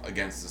face off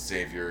against the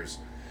Saviors.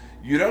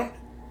 You don't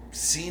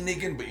see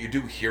Negan, but you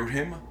do hear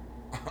him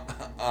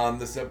on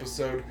this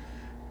episode.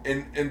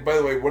 And by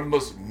the way, one of the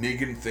most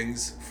Negan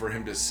things for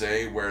him to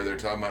say, where they're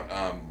talking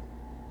about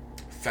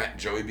Fat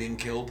Joey being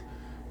killed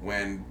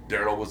when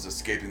Daryl was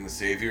escaping the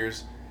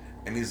Saviors,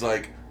 and he's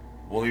like,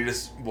 "We'll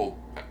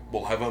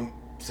have a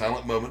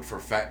silent moment for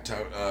Fat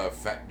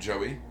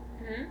Joey,"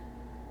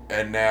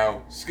 And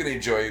now Skinny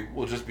Joey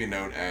will just be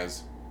known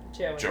as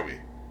Joey.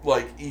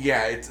 Like,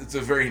 yeah, it's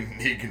a very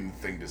Negan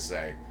thing to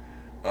say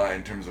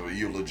in terms of a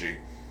eulogy.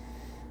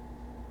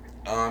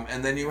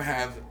 And then you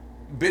have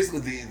basically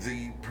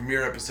the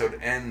premiere episode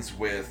ends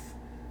with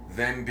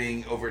them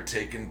being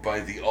overtaken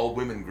by the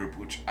all-women group,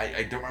 which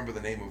I don't remember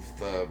the name of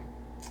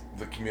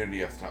the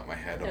community off the top of my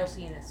head. No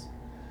Penis.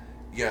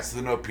 Yes,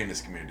 the No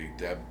Penis community,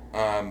 Deb.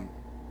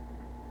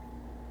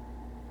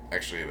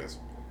 Actually, it is.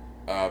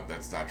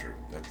 That's not true.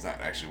 That's not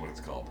actually what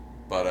it's called.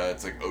 But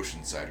it's like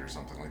Oceanside or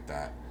something like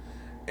that.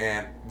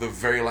 And the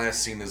very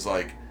last scene is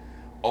like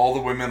all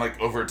the women like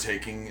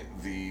overtaking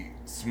the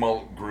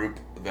small group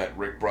that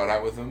Rick brought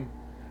out with him.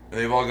 And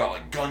they've all got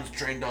like guns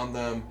trained on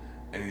them.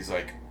 And he's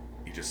like,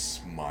 he just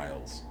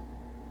smiles.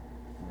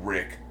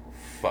 Rick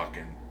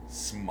fucking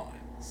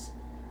smiles.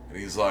 And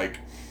he's like,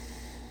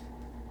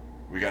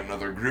 we got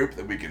another group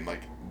that we can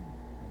like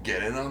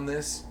get in on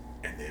this.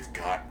 And they've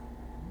got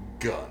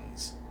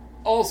guns.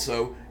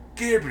 Also,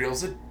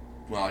 Gabriel's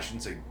well, I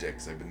shouldn't say dick,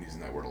 because I've been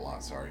using that word a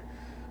lot, sorry.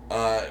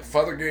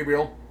 Father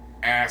Gabriel,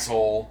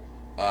 asshole,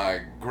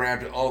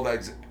 grabbed all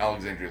of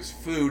Alexandria's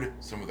food,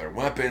 some of their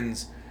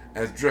weapons,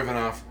 and is driven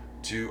off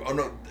to,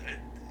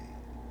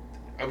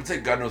 I would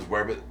say God knows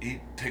where, but he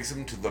takes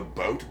them to the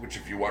boat, which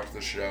if you watch the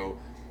show,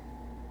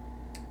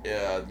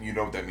 you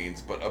know what that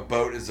means, but a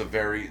boat is the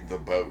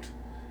boat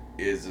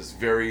is this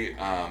very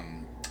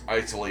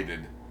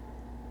isolated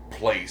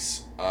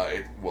place.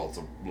 It's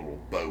a little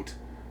boat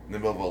in the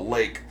middle of a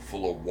lake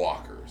full of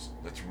walkers.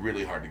 That's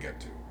really hard to get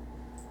to.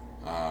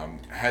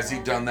 Has he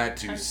done that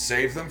to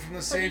save them from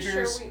the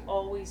Saviors? Sure we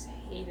always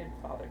hated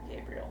Father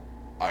Gabriel.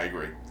 I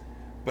agree.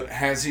 But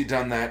has he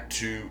done that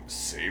to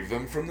save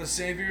them from the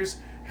Saviors?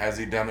 Has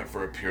he done it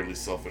for a purely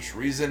selfish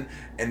reason?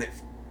 And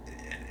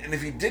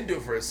if he did do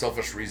it for a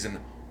selfish reason,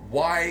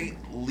 why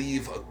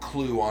leave a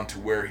clue onto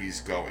where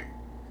he's going?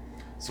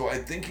 So I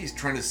think he's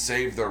trying to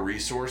save their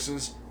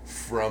resources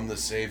from the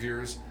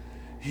Saviors.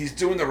 He's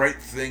doing the right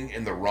thing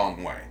in the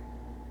wrong way.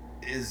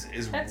 That's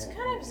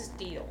kind of his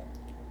deal.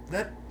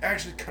 That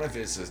actually kind of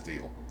is his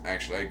deal.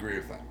 Actually, I agree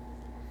with that.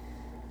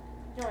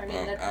 No, I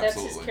mean, that's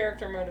his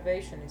character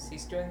motivation, is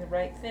he's doing the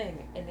right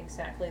thing in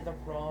exactly the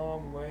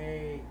wrong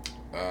way.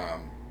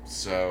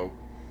 So,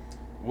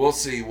 we'll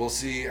see. We'll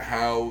see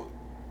how,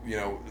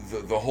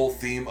 the whole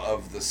theme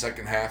of the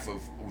second half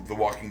of The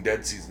Walking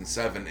Dead Season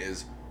 7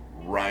 is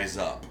Rise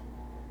Up.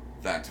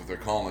 That's what they're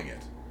calling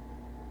it.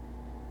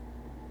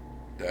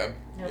 Deb?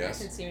 No, yes?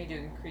 You can see me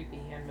doing creepy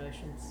hand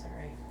motions.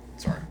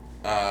 Sorry.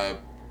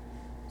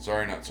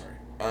 Sorry, not sorry.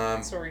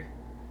 Sorry.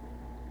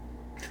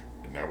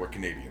 Now we're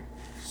Canadian.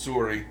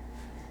 Sorry.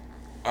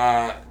 Boot,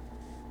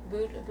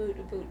 a boot,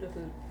 a boot, a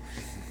boot.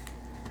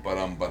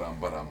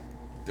 But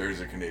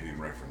there's a Canadian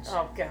reference.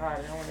 Oh God,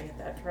 I don't want to get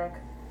that drunk.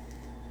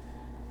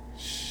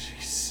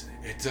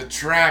 It's a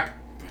trap,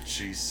 but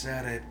she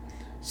said it.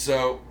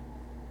 So,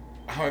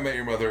 How I Met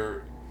Your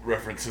Mother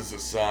references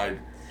aside,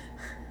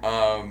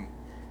 I'm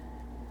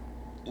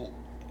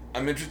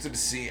interested to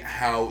see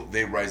how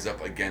they rise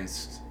up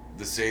against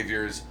the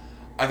Saviors.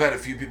 I've had a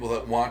few people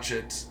that watch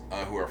it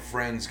who are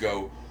friends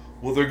go,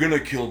 well, they're going to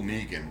kill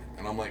Negan.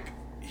 And I'm like,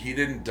 he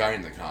didn't die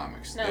in the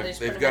comics. No,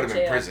 they've got him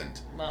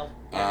imprisoned. Well,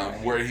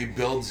 where he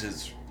builds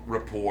his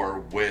rapport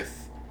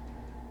with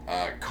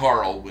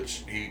Carl,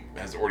 which he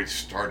has already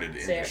started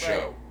in the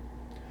show.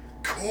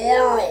 Right.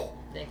 Carl!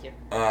 Thank you.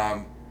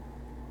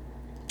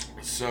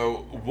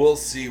 So we'll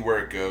see where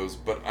it goes,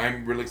 but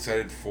I'm really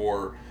excited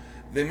for...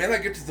 They may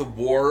not get to the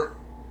war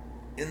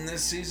in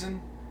this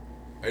season.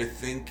 I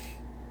think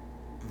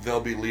they'll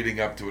be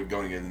leading up to it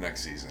going into the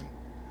next season.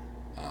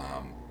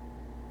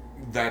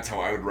 That's how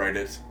I would write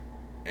it.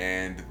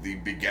 And the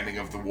beginning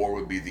of the war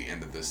would be the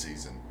end of this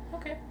season.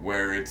 Okay.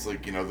 Where it's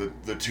like,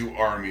 the two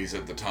armies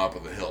at the top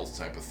of the hills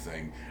type of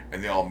thing,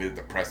 and they all meet at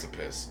the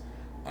precipice.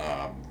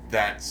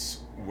 That's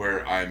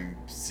where I'm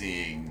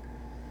seeing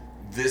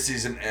this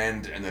season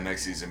end and the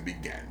next season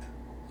begin.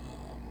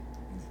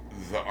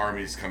 The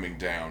armies coming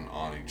down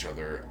on each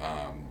other.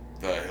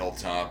 The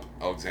hilltop,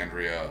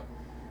 Alexandria.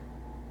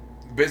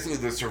 Basically,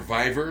 the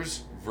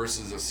survivors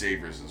versus the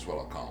saviors is what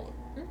I'll call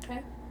it.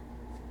 Okay.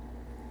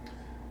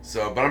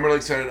 So, but I'm really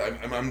excited.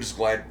 I'm just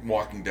glad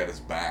Walking Dead is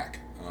back.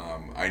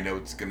 I know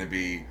it's going to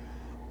be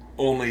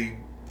only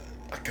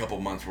a couple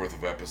months worth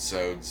of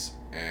episodes,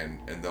 and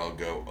they'll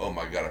go, oh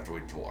my God, I have to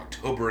wait till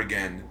October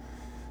again.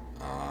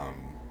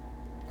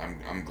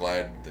 I'm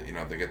glad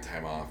that they get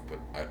time off, but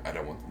I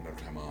don't want no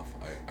time off.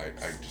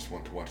 I just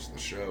want to watch the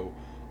show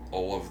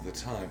all of the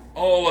time.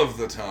 All of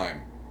the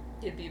time.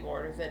 You'd be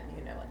bored of it,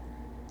 you know it.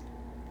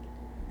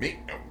 Me?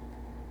 No.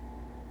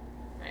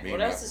 Right,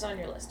 what else is on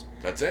your list?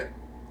 That's it.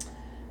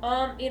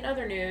 In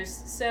other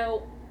news,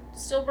 so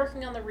still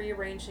working on the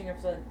rearranging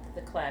of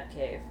the Clad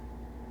Cave.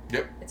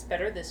 Yep. It's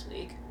better this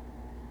week.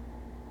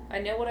 I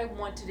know what I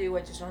want to do,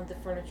 I just don't have the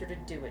furniture to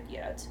do it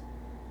yet.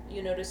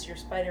 You notice your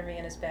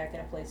Spider-Man is back in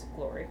a place of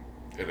glory.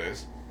 It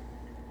is.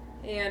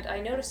 And I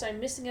noticed I'm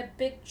missing a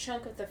big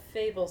chunk of the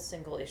Fable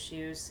single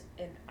issues,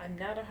 and I'm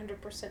not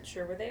 100%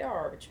 sure where they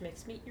are, which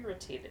makes me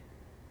irritated.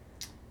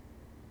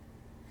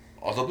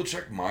 I'll double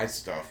check my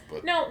stuff,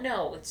 but...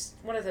 No, it's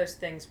one of those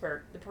things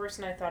where the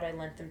person I thought I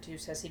lent them to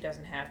says he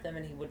doesn't have them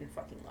and he wouldn't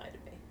fucking lie to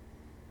me.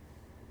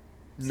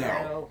 No.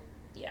 So,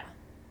 yeah.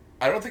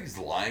 I don't think he's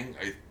lying.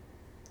 I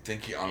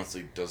think he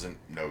honestly doesn't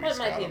know he's got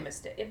them. It might be a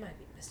mistake.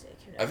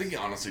 Who knows? I think he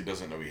honestly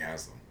doesn't know he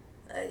has them.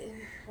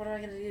 What am I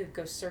going to do?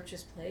 Go search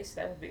his place?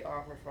 That would be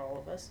awkward for all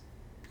of us.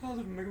 I'll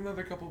do it in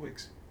another couple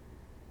weeks.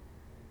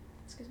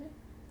 Excuse me?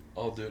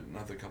 I'll do it in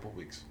another couple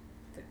weeks.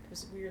 It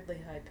was weirdly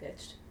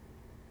high-pitched.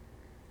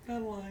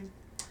 Not lying.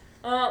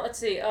 Let's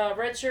see.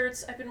 Red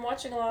shirts. I've been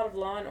watching a lot of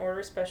Law &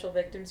 Order Special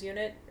Victims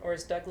Unit, or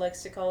as Doug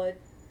likes to call it.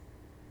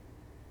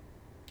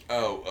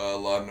 Oh,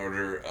 Law &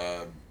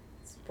 Order,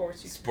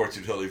 Sports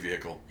Utility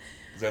Vehicle.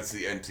 That's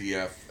the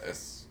NTF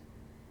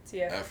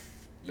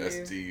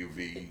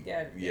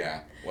STUV.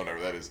 Yeah, whatever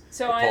that is.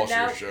 So I'm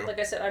now, show. Like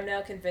I said, I'm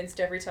now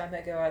convinced every time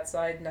I go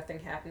outside, nothing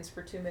happens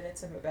for 2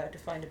 minutes. I'm about to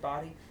find a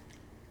body.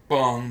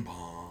 Bong,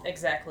 bong.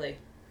 Exactly.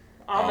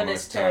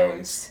 Ominous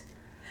tones.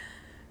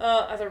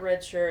 Other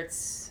red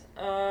shirts.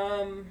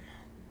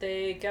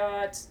 They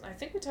got, I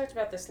think we talked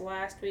about this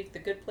last week, The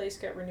Good Place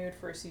got renewed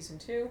for a season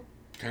 2.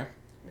 Okay.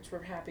 Which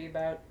we're happy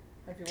about.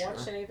 Have you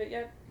watched any of it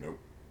yet? Nope.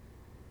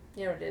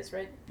 You know what it is,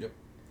 right? Yep.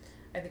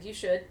 I think you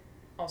should.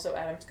 Also,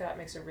 Adam Scott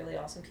makes a really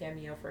awesome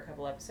cameo for a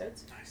couple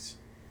episodes. Nice.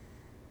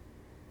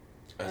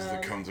 As the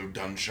Cones of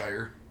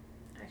Dunshire.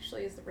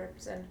 Actually, is the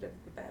representative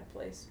of The Bad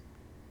Place.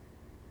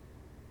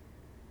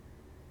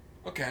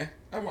 Okay,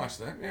 I watched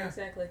that. Yeah.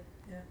 Exactly.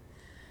 Yeah.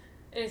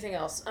 Anything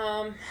else?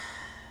 I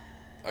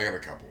got a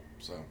couple.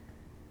 So.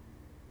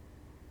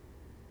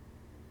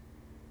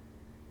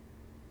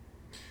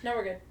 No,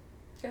 we're good.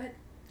 Go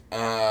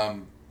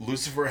ahead.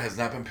 Lucifer has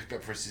not been picked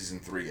up for season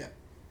 3 yet.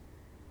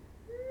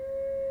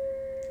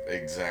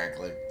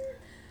 Exactly.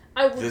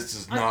 This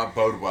does not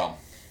bode well.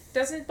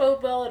 Doesn't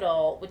bode well at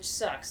all, which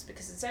sucks,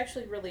 because it's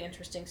actually a really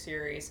interesting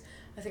series.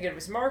 I think it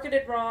was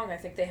marketed wrong, I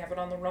think they have it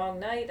on the wrong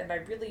night, and I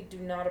really do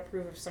not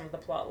approve of some of the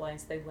plot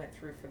lines they went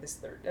through for this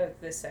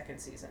second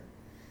season.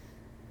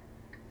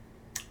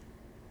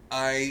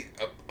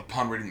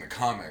 Upon reading the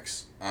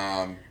comics...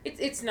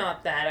 It's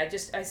not that.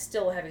 I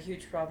still have a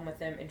huge problem with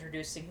them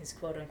introducing his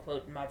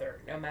quote-unquote mother,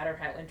 no matter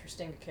how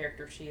interesting a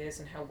character she is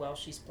and how well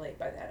she's played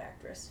by that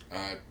actress.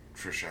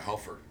 Tricia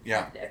Helfer.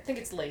 Yeah. I think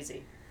it's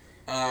lazy.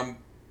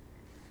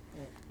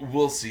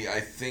 We'll see. I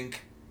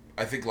think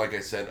like I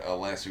said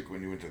last week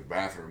when you went to the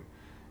bathroom,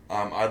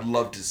 I'd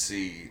love to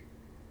see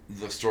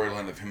the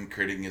storyline of him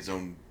creating his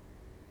own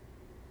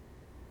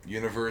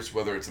universe,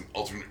 whether it's an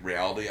alternate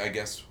reality, I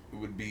guess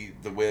would be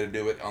the way to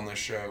do it on this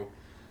show.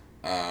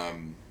 I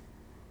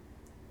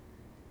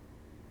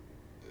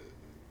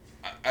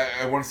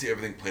want to see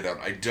everything played out.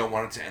 I don't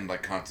want it to end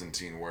like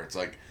Constantine, where it's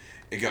like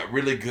it got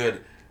really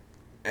good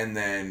and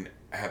then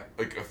have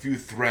like a few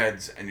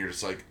threads and you're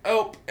just like,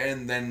 oh,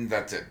 and then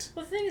that's it.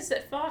 Well, the thing is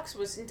that Fox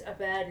wasn't a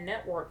bad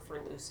network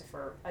for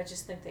Lucifer. I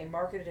just think they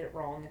marketed it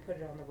wrong and put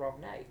it on the wrong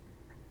night.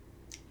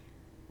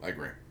 I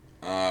agree.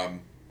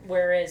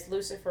 Whereas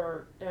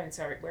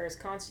whereas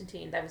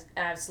Constantine, that was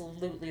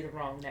absolutely the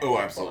wrong network. Oh,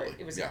 absolutely.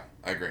 It was I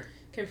agree.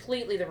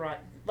 Completely the wrong.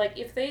 Like,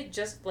 if they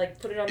just, like,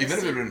 put it on even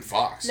if it had been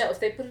Fox. No, if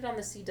they put it on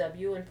the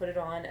CW and put it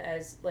on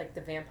as, like,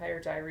 the Vampire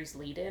Diaries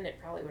lead-in, it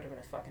probably would have been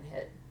a fucking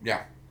hit.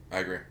 Yeah, I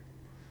agree.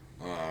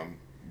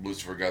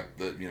 Lucifer got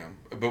the,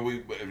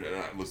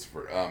 not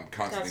Lucifer,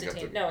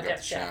 Constantine got the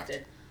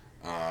shaft.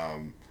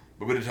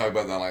 But we did talk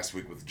about that last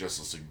week with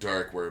Justice League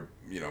Dark, where,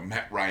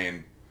 Matt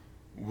Ryan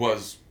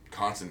was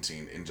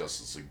Constantine in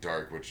Justice League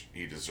Dark, which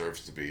he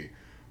deserves to be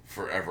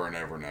forever and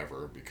ever and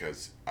ever,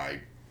 because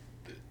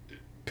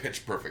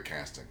pitch perfect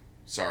casting.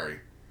 Sorry.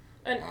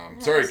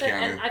 Sorry,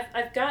 Keanu. And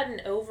I've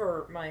gotten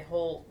over my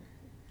whole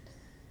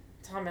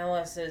Tom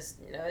Ellis's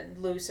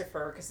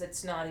Lucifer, because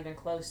it's not even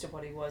close to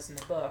what he was in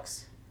the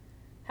books.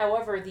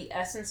 However, the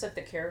essence of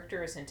the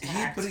character is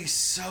intact. But he's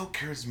so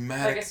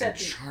charismatic and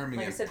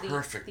charming and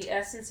perfect. The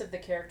essence of the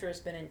character has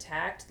been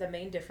intact. The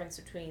main difference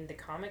between the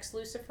comics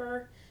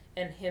Lucifer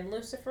and him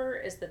Lucifer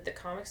is that the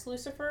comics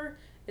Lucifer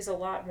is a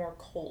lot more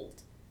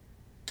cold.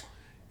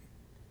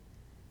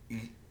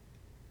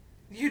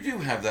 You do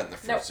have that in the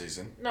first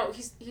season. No,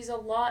 he's a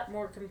lot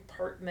more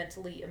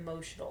compartmentally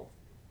emotional.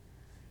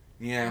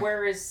 Yeah.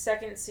 Whereas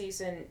second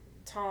season,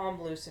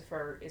 Tom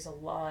Lucifer is a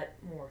lot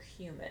more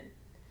human.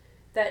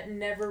 That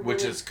never really...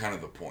 Which is kind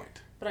of the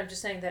point. But I'm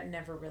just saying that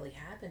never really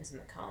happens in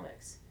the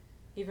comics.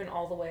 Even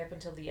all the way up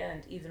until the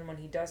end, even when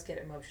he does get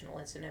emotional,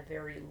 it's in a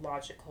very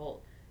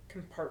logical,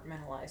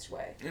 compartmentalized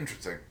way.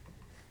 Interesting.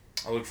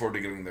 I look forward to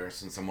getting there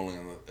since I'm only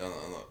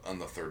on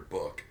the third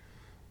book.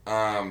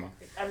 I'm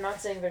not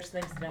saying there's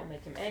things that don't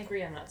make him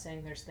angry. I'm not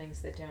saying there's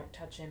things that don't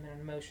touch him at an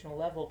emotional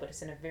level, but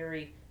it's in a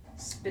very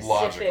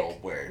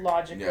specific,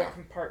 logical,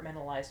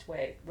 compartmentalized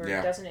way, where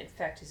it doesn't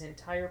affect his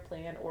entire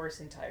plan or his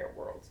entire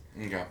world.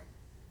 Okay.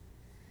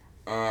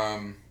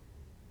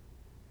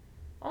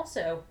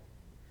 Also,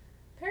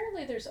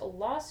 apparently there's a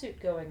lawsuit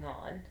going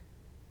on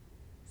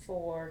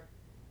for...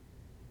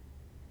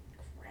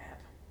 Crap.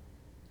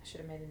 I should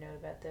have made a note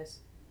about this.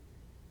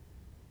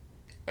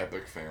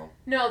 Epic fail.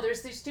 No,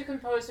 there's these two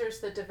composers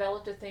that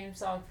developed a theme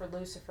song for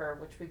Lucifer,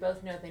 which we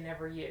both know they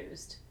never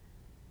used.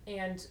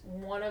 And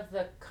one of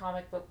the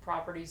comic book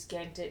properties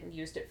ganked it and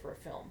used it for a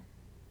film.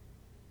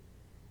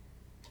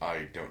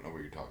 I don't know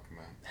what you're talking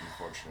about,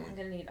 unfortunately. I'm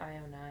gonna need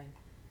IO9.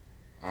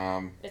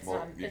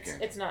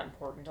 It's not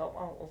important.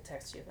 I'll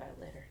text you about it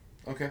later.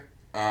 Okay.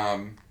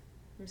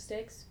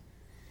 Mistakes?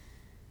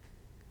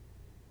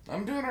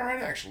 I'm doing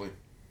alright, actually.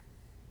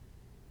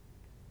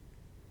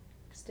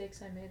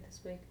 Mistakes I made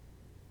this week.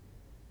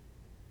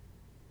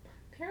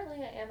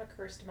 Apparently I am a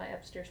curse to my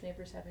upstairs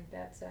neighbors having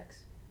bad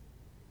sex.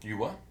 You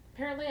what?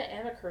 Apparently I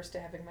am a curse to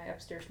having my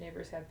upstairs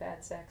neighbors have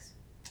bad sex.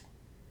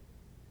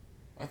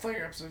 I thought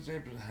your upstairs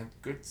neighbors had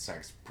good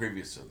sex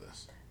previous to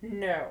this.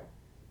 No.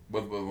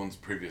 What were the ones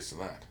previous to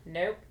that?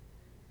 Nope.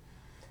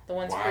 The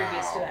ones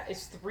previous to that.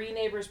 It's 3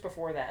 neighbors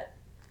before that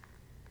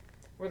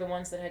were the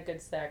ones that had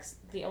good sex.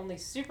 The only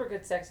super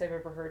good sex I've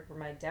ever heard were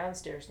my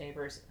downstairs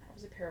neighbors. That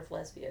was a pair of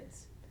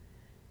lesbians.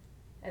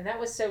 And that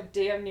was so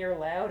damn near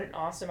loud and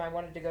awesome, I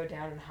wanted to go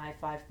down and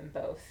high-five them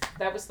both.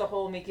 That was the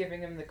whole me giving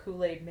him the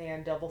Kool-Aid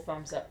Man double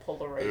thumbs up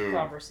Polaroid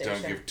conversation.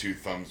 Don't give 2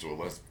 thumbs to a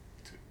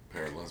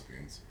pair of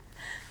lesbians.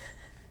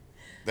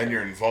 Then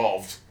you're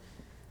involved.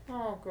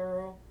 Oh,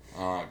 girl.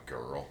 Ah,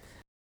 girl.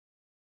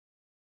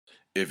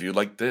 If you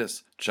like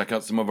this, check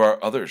out some of our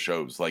other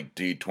shows like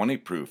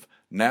D20 Proof,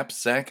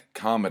 Knapsack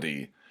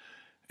Comedy,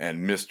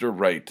 and Mr.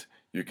 Right.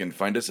 You can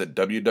find us at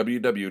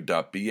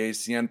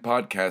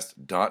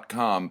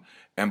www.bacnpodcast.com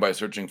and by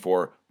searching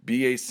for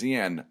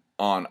BACN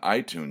on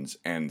iTunes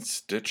and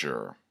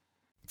Stitcher.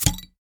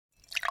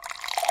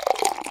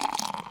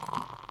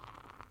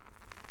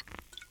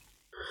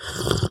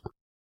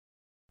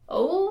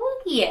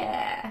 Oh, yeah.